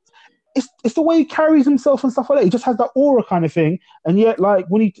 it's the way he carries himself and stuff like that. He just has that aura kind of thing, and yet like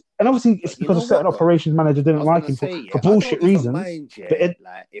and obviously it's because a certain operations manager didn't like him for bullshit reasons. But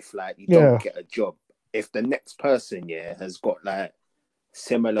if you don't get a job, if the next person has got like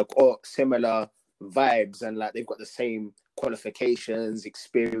similar vibes and like they've got the same qualifications,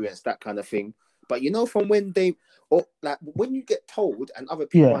 experience, that kind of thing. But from when when you get told, and other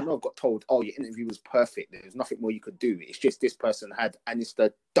people I know got told, oh, your interview was perfect, there's nothing more you could do, it's just this person and it's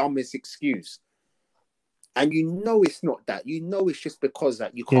the dumbest excuse. And it's not that. It's just because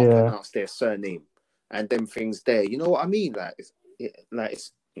that you can't pronounce their surname and them things there. You know what I mean?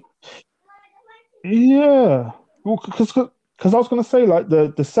 Yeah. Well, because I was going to say, like,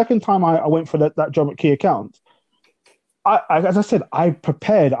 the second time I went for that job at Key Accounts, I as I said, I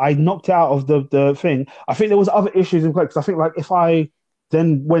prepared. I knocked it out of the thing. I think there was other issues in place, because I think, like, if I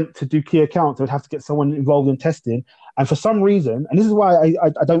then went to do Key Accounts, I would have to get someone involved in testing. And for some reason, and this is why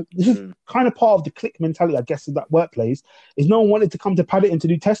I don't, this is kind of part of the clique mentality, I guess, in that workplace, is no one wanted to come to Paddington to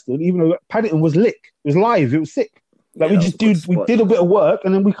do testing, even though Paddington was lick. It was live. It was sick. Like, we did a bit of work,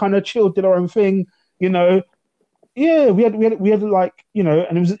 and then we kind of chilled, did our own thing, Yeah, we had like, you know,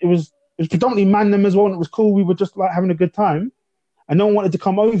 and it was predominantly Mandem as well, and it was cool. We were just like having a good time, and no one wanted to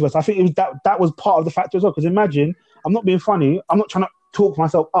come over. So I think it was that was part of the factor as well. Because imagine, I'm not being funny. I'm not trying to talk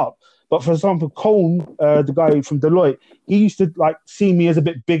myself up. But for example, Colm, the guy from Deloitte, he used to like see me as a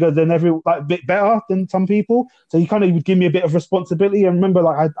bit bigger than a bit better than some people. So he kind of would give me a bit of responsibility. And remember,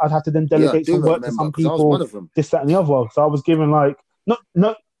 like I'd have to then Yeah, I delegate do some work to remember some because I was one people, of them. this, that, and the other. So I was given like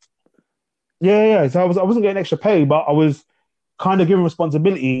not yeah. So I wasn't getting extra pay, but I was kind of given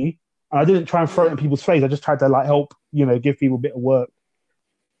responsibility, and I didn't try and throw it in people's face. I just tried to like help, you know, give people a bit of work,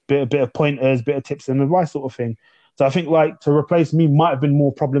 bit of pointers, bit of tips and advice, sort of thing. So I think like to replace me might have been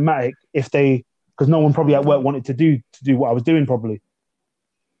more problematic because no one probably at work wanted to do what I was doing. Probably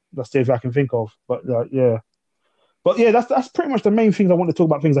that's the only I can think of. But yeah, that's pretty much the main things I want to talk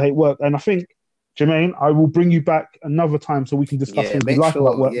about. Things I hate work, and I think, Jermaine, I will bring you back another time so we can discuss Yeah, things we like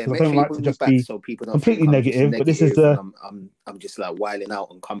about work, because I make don't sure you like to bring me just back be so people don't completely think I'm just negative. But this is negative and the I'm just like wiling out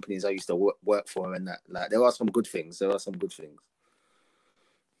on companies I used to work for and that. Like there are some good things.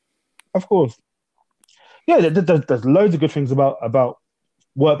 of course. Yeah, there's loads of good things about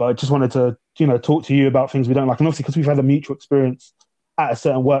work, but I just wanted to, you know, talk to you about things we don't like, and obviously because we've had a mutual experience at a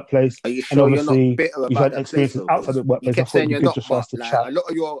certain workplace, Are you and sure you're not obviously bitter you've about had that place experiences though? outside the Because you workplace. I kept thought it'd saying be you're good not, just for us but to like chat.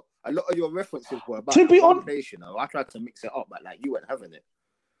 a lot of your references were about To that be one on, place. You know, I tried to mix it up, but like you weren't having it.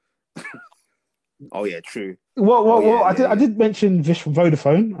 Oh yeah, true. Oh yeah, I did mention Vish from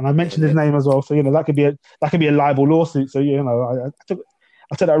Vodafone, and I yeah, mentioned his name as well. So you know that could be a libel lawsuit. So you know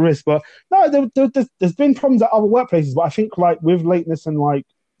I took that risk. But no, there's been problems at other workplaces. But I think like with lateness and like,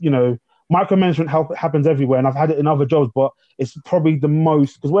 you know, micromanagement happens everywhere, and I've had it in other jobs. But it's probably the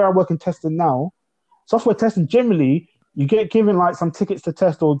most, because where I work in testing now, software testing generally, you get given like some tickets to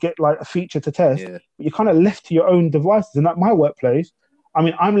test or get like a feature to test, yeah, but you're kind of left to your own devices. And at my workplace, I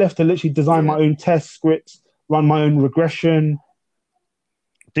mean, I'm left to literally design my yeah. own test scripts, run my own regression.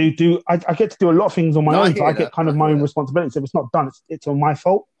 I get to do a lot of things on my No, I own, so I hear get that. kind I of my hear own that. responsibility. So if it's not done, it's on my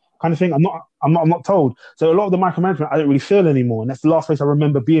fault, kind of thing. I'm not told. So a lot of the micromanagement I don't really feel anymore, and that's the last place I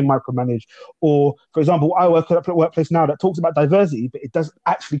remember being micromanaged. Or for example, I work at a workplace now that talks about diversity, but it doesn't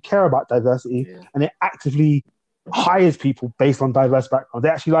actually care about diversity, Yeah, and it actively hires people based on diverse backgrounds. They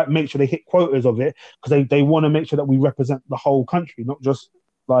actually like make sure they hit quotas of it, because they want to make sure that we represent the whole country, not just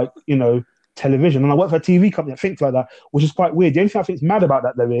like, you know, television. And I work for a TV company that thinks like that, which is quite weird. The only thing I think is mad about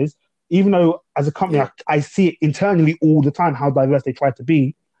that though is, even though as a company yeah. I see it internally all the time how diverse they try to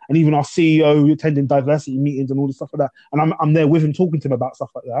be, and even our CEO attending diversity meetings and all this stuff like that, and I'm there with him talking to him about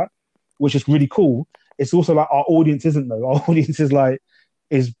stuff like that, which is really cool. It's also like our audience isn't though. Our audience is like,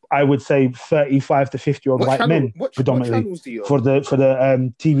 is I would say 35 to 50-year-old What white channel? men What predominantly channels do you for own?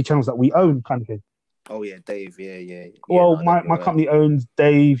 the TV channels that we own, kind of thing. Oh yeah, Dave. Yeah. Well, No, no, my you're right. company owns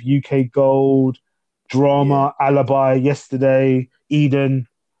Dave, UK Gold, Yeah, Drama, Alibi, Yesterday, Eden.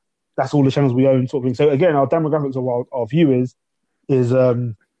 That's all the channels we own, sort of thing. So again, our demographics of our viewers is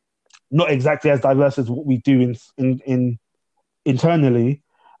not exactly as diverse as what we do in internally.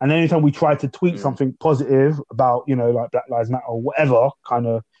 And anytime we try to tweet something positive about, you know, like Black Lives Matter or whatever kind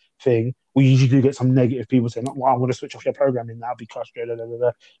of thing, we usually do get some negative people saying, "Well, I'm going to switch off your programming now because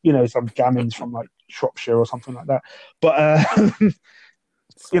you know, some gammons from like Shropshire or something like that." But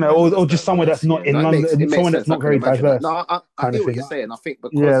you know, somewhere not as or just somewhere that's diverse. not Yeah, in no, it London, makes somewhere that's sense. I not can very imagine that. diverse, No, I kind of hear what thing. you're saying. I think Yeah,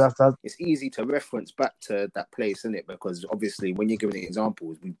 because that's it's easy to reference back to that place, isn't it? Because obviously, when you're giving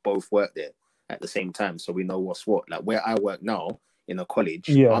examples, we both work there at the same time, so we know what's what. Like where I work now in a college,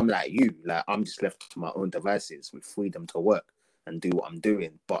 yeah, I'm like you. Like I'm just left to my own devices with freedom to work and do what I'm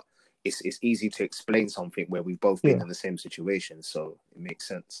doing. But it's easy to explain something where we've both been yeah. in the same situation, so it makes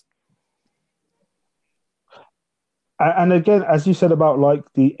sense. And again, as you said about like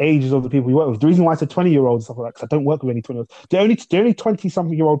the ages of the people you work with, the reason why I said 20-year-olds stuff like that, because I don't work with any 20-year-olds. The only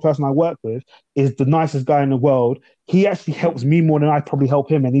 20-something-year-old person I work with is the nicest guy in the world. He actually helps me more than I probably help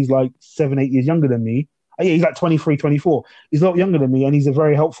him, and he's like 7, 8 years younger than me. Yeah, he's like 23, 24. He's a lot younger than me, and he's a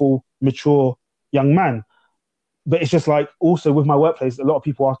very helpful, mature young man. But it's just like also with my workplace, a lot of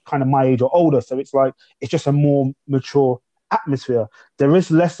people are kind of my age or older, so it's like it's just a more mature atmosphere. There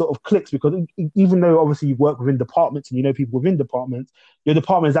is less sort of cliques, because even though obviously you work within departments and you know people within departments, your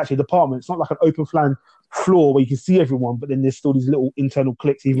department is actually a department. It's not like an open plan floor where you can see everyone, but then there's still these little internal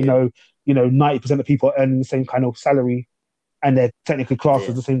cliques, even Yeah, though, you know, 90% of people are earning the same kind of salary and they're technically classed as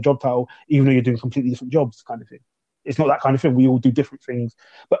yeah, the same job title, even though you're doing completely different jobs, kind of thing. It's not that kind of thing. We all do different things,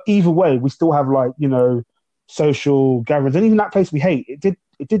 but either way, we still have like, you know, social gatherings. And even that place we hate, it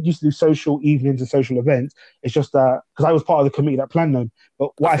did used to do social evenings and social events. It's just that because I was part of the committee that planned them. But I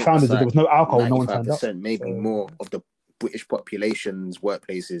what I think found that's is that there like was no alcohol, no one turned up. 95%, maybe So more of the British population's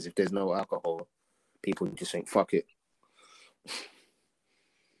workplaces if there's no alcohol. people just think, fuck it.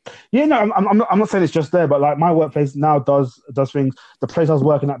 Yeah, no, I'm not saying it's just there, but like my workplace now does things. The place I was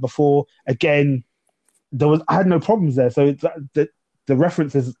working at before, again, I had no problems there. So the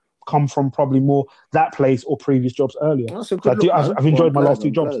references come from probably more that place or previous jobs earlier. That's a good look, man. I've enjoyed my last two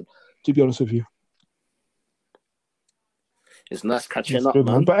I'm jobs, glad. to be honest with you. It's nice catching It's up, good,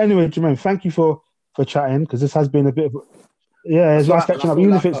 man. But anyway, Jermaine, thank you for chatting, because this has been a bit of it's So nice catching up,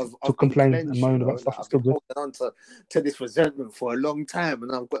 even if it's I've to been complain cleansed, and moan about like, stuff. It's I've still been good. holding on to this resentment for a long time,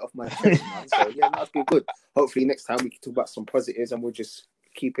 and I've got it off my chest, man. So yeah, that's been good. Hopefully next time we can talk about some positives, and we'll just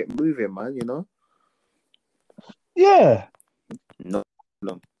keep it moving, man. You know? Yeah. No.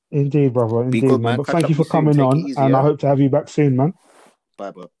 Indeed, brother. Be Indeed, good, man. man. But Catch thank up you with for you soon. coming Take on, it easy, and I yeah? hope to have you back soon, man.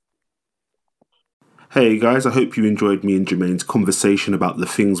 Bye, bro. Hey guys, I hope you enjoyed me and Jermaine's conversation about the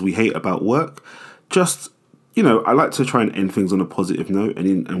things we hate about work. Just, I like to try and end things on a positive note,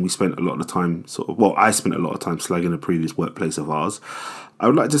 and we spent a lot of time I spent a lot of time slagging a previous workplace of ours. I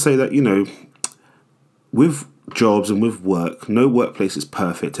would like to say that, with jobs and with work, no workplace is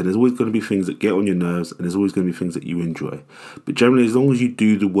perfect, and there's always going to be things that get on your nerves, and there's always going to be things that you enjoy. But generally, as long as you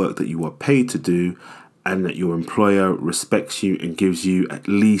do the work that you are paid to do, and that your employer respects you and gives you at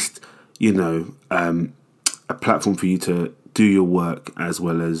least, a platform for you to do your work as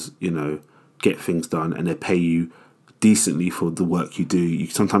well as, get things done, and they pay you decently for the work you do, you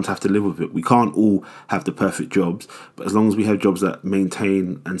sometimes have to live with it. We can't all have the perfect jobs, but as long as we have jobs that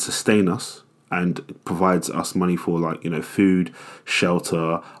maintain and sustain us and provides us money for, like, food,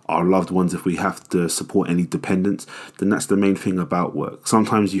 shelter, our loved ones, if we have to support any dependents, then that's the main thing about work.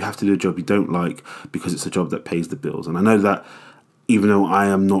 Sometimes you have to do a job you don't like because it's a job that pays the bills. And I know that even though I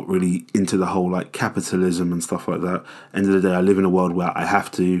am not really into the whole like capitalism and stuff like that, end of the day, I live in a world where I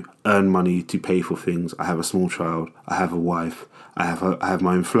have to earn money to pay for things. I have a small child, I have a wife, I have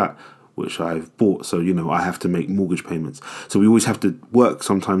my own flat, which I've bought. So, I have to make mortgage payments. So we always have to work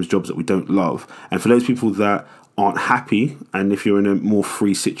sometimes jobs that we don't love. And for those people that aren't happy, and if you're in a more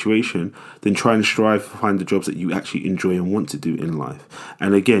free situation, then try and strive to find the jobs that you actually enjoy and want to do in life.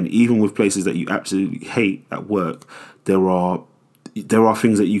 And again, even with places that you absolutely hate at work, there are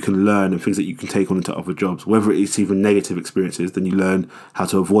things that you can learn and things that you can take on into other jobs. Whether it's even negative experiences, then you learn how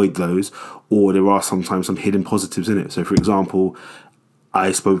to avoid those, or there are sometimes some hidden positives in it. So, for example,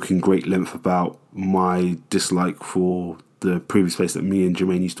 I spoke in great length about my dislike for the previous place that me and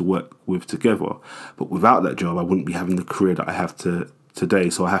Jermaine used to work with together. But without that job, I wouldn't be having the career that I have today.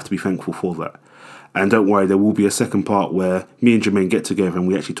 So I have to be thankful for that. And don't worry, there will be a second part where me and Jermaine get together and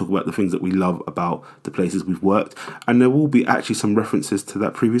we actually talk about the things that we love about the places we've worked. And there will be actually some references to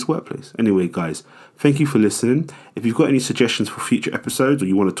that previous workplace. Anyway, guys, thank you for listening. If you've got any suggestions for future episodes, or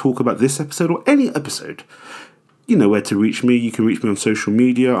you want to talk about this episode or any episode, you know where to reach me. You can reach me on social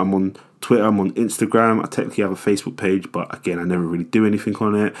media. I'm on Twitter, I'm on Instagram. I technically have a Facebook page, but again, I never really do anything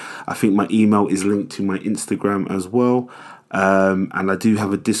on it. I think my email is linked to my Instagram as well. And I do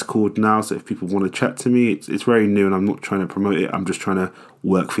have a Discord now, so if people want to chat to me, it's very new and I'm not trying to promote it. I'm just trying to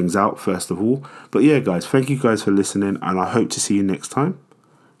work things out first of all. But yeah, guys, thank you guys for listening, and I hope to see you next time.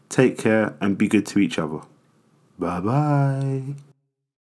 Take care and be good to each other. Bye-bye.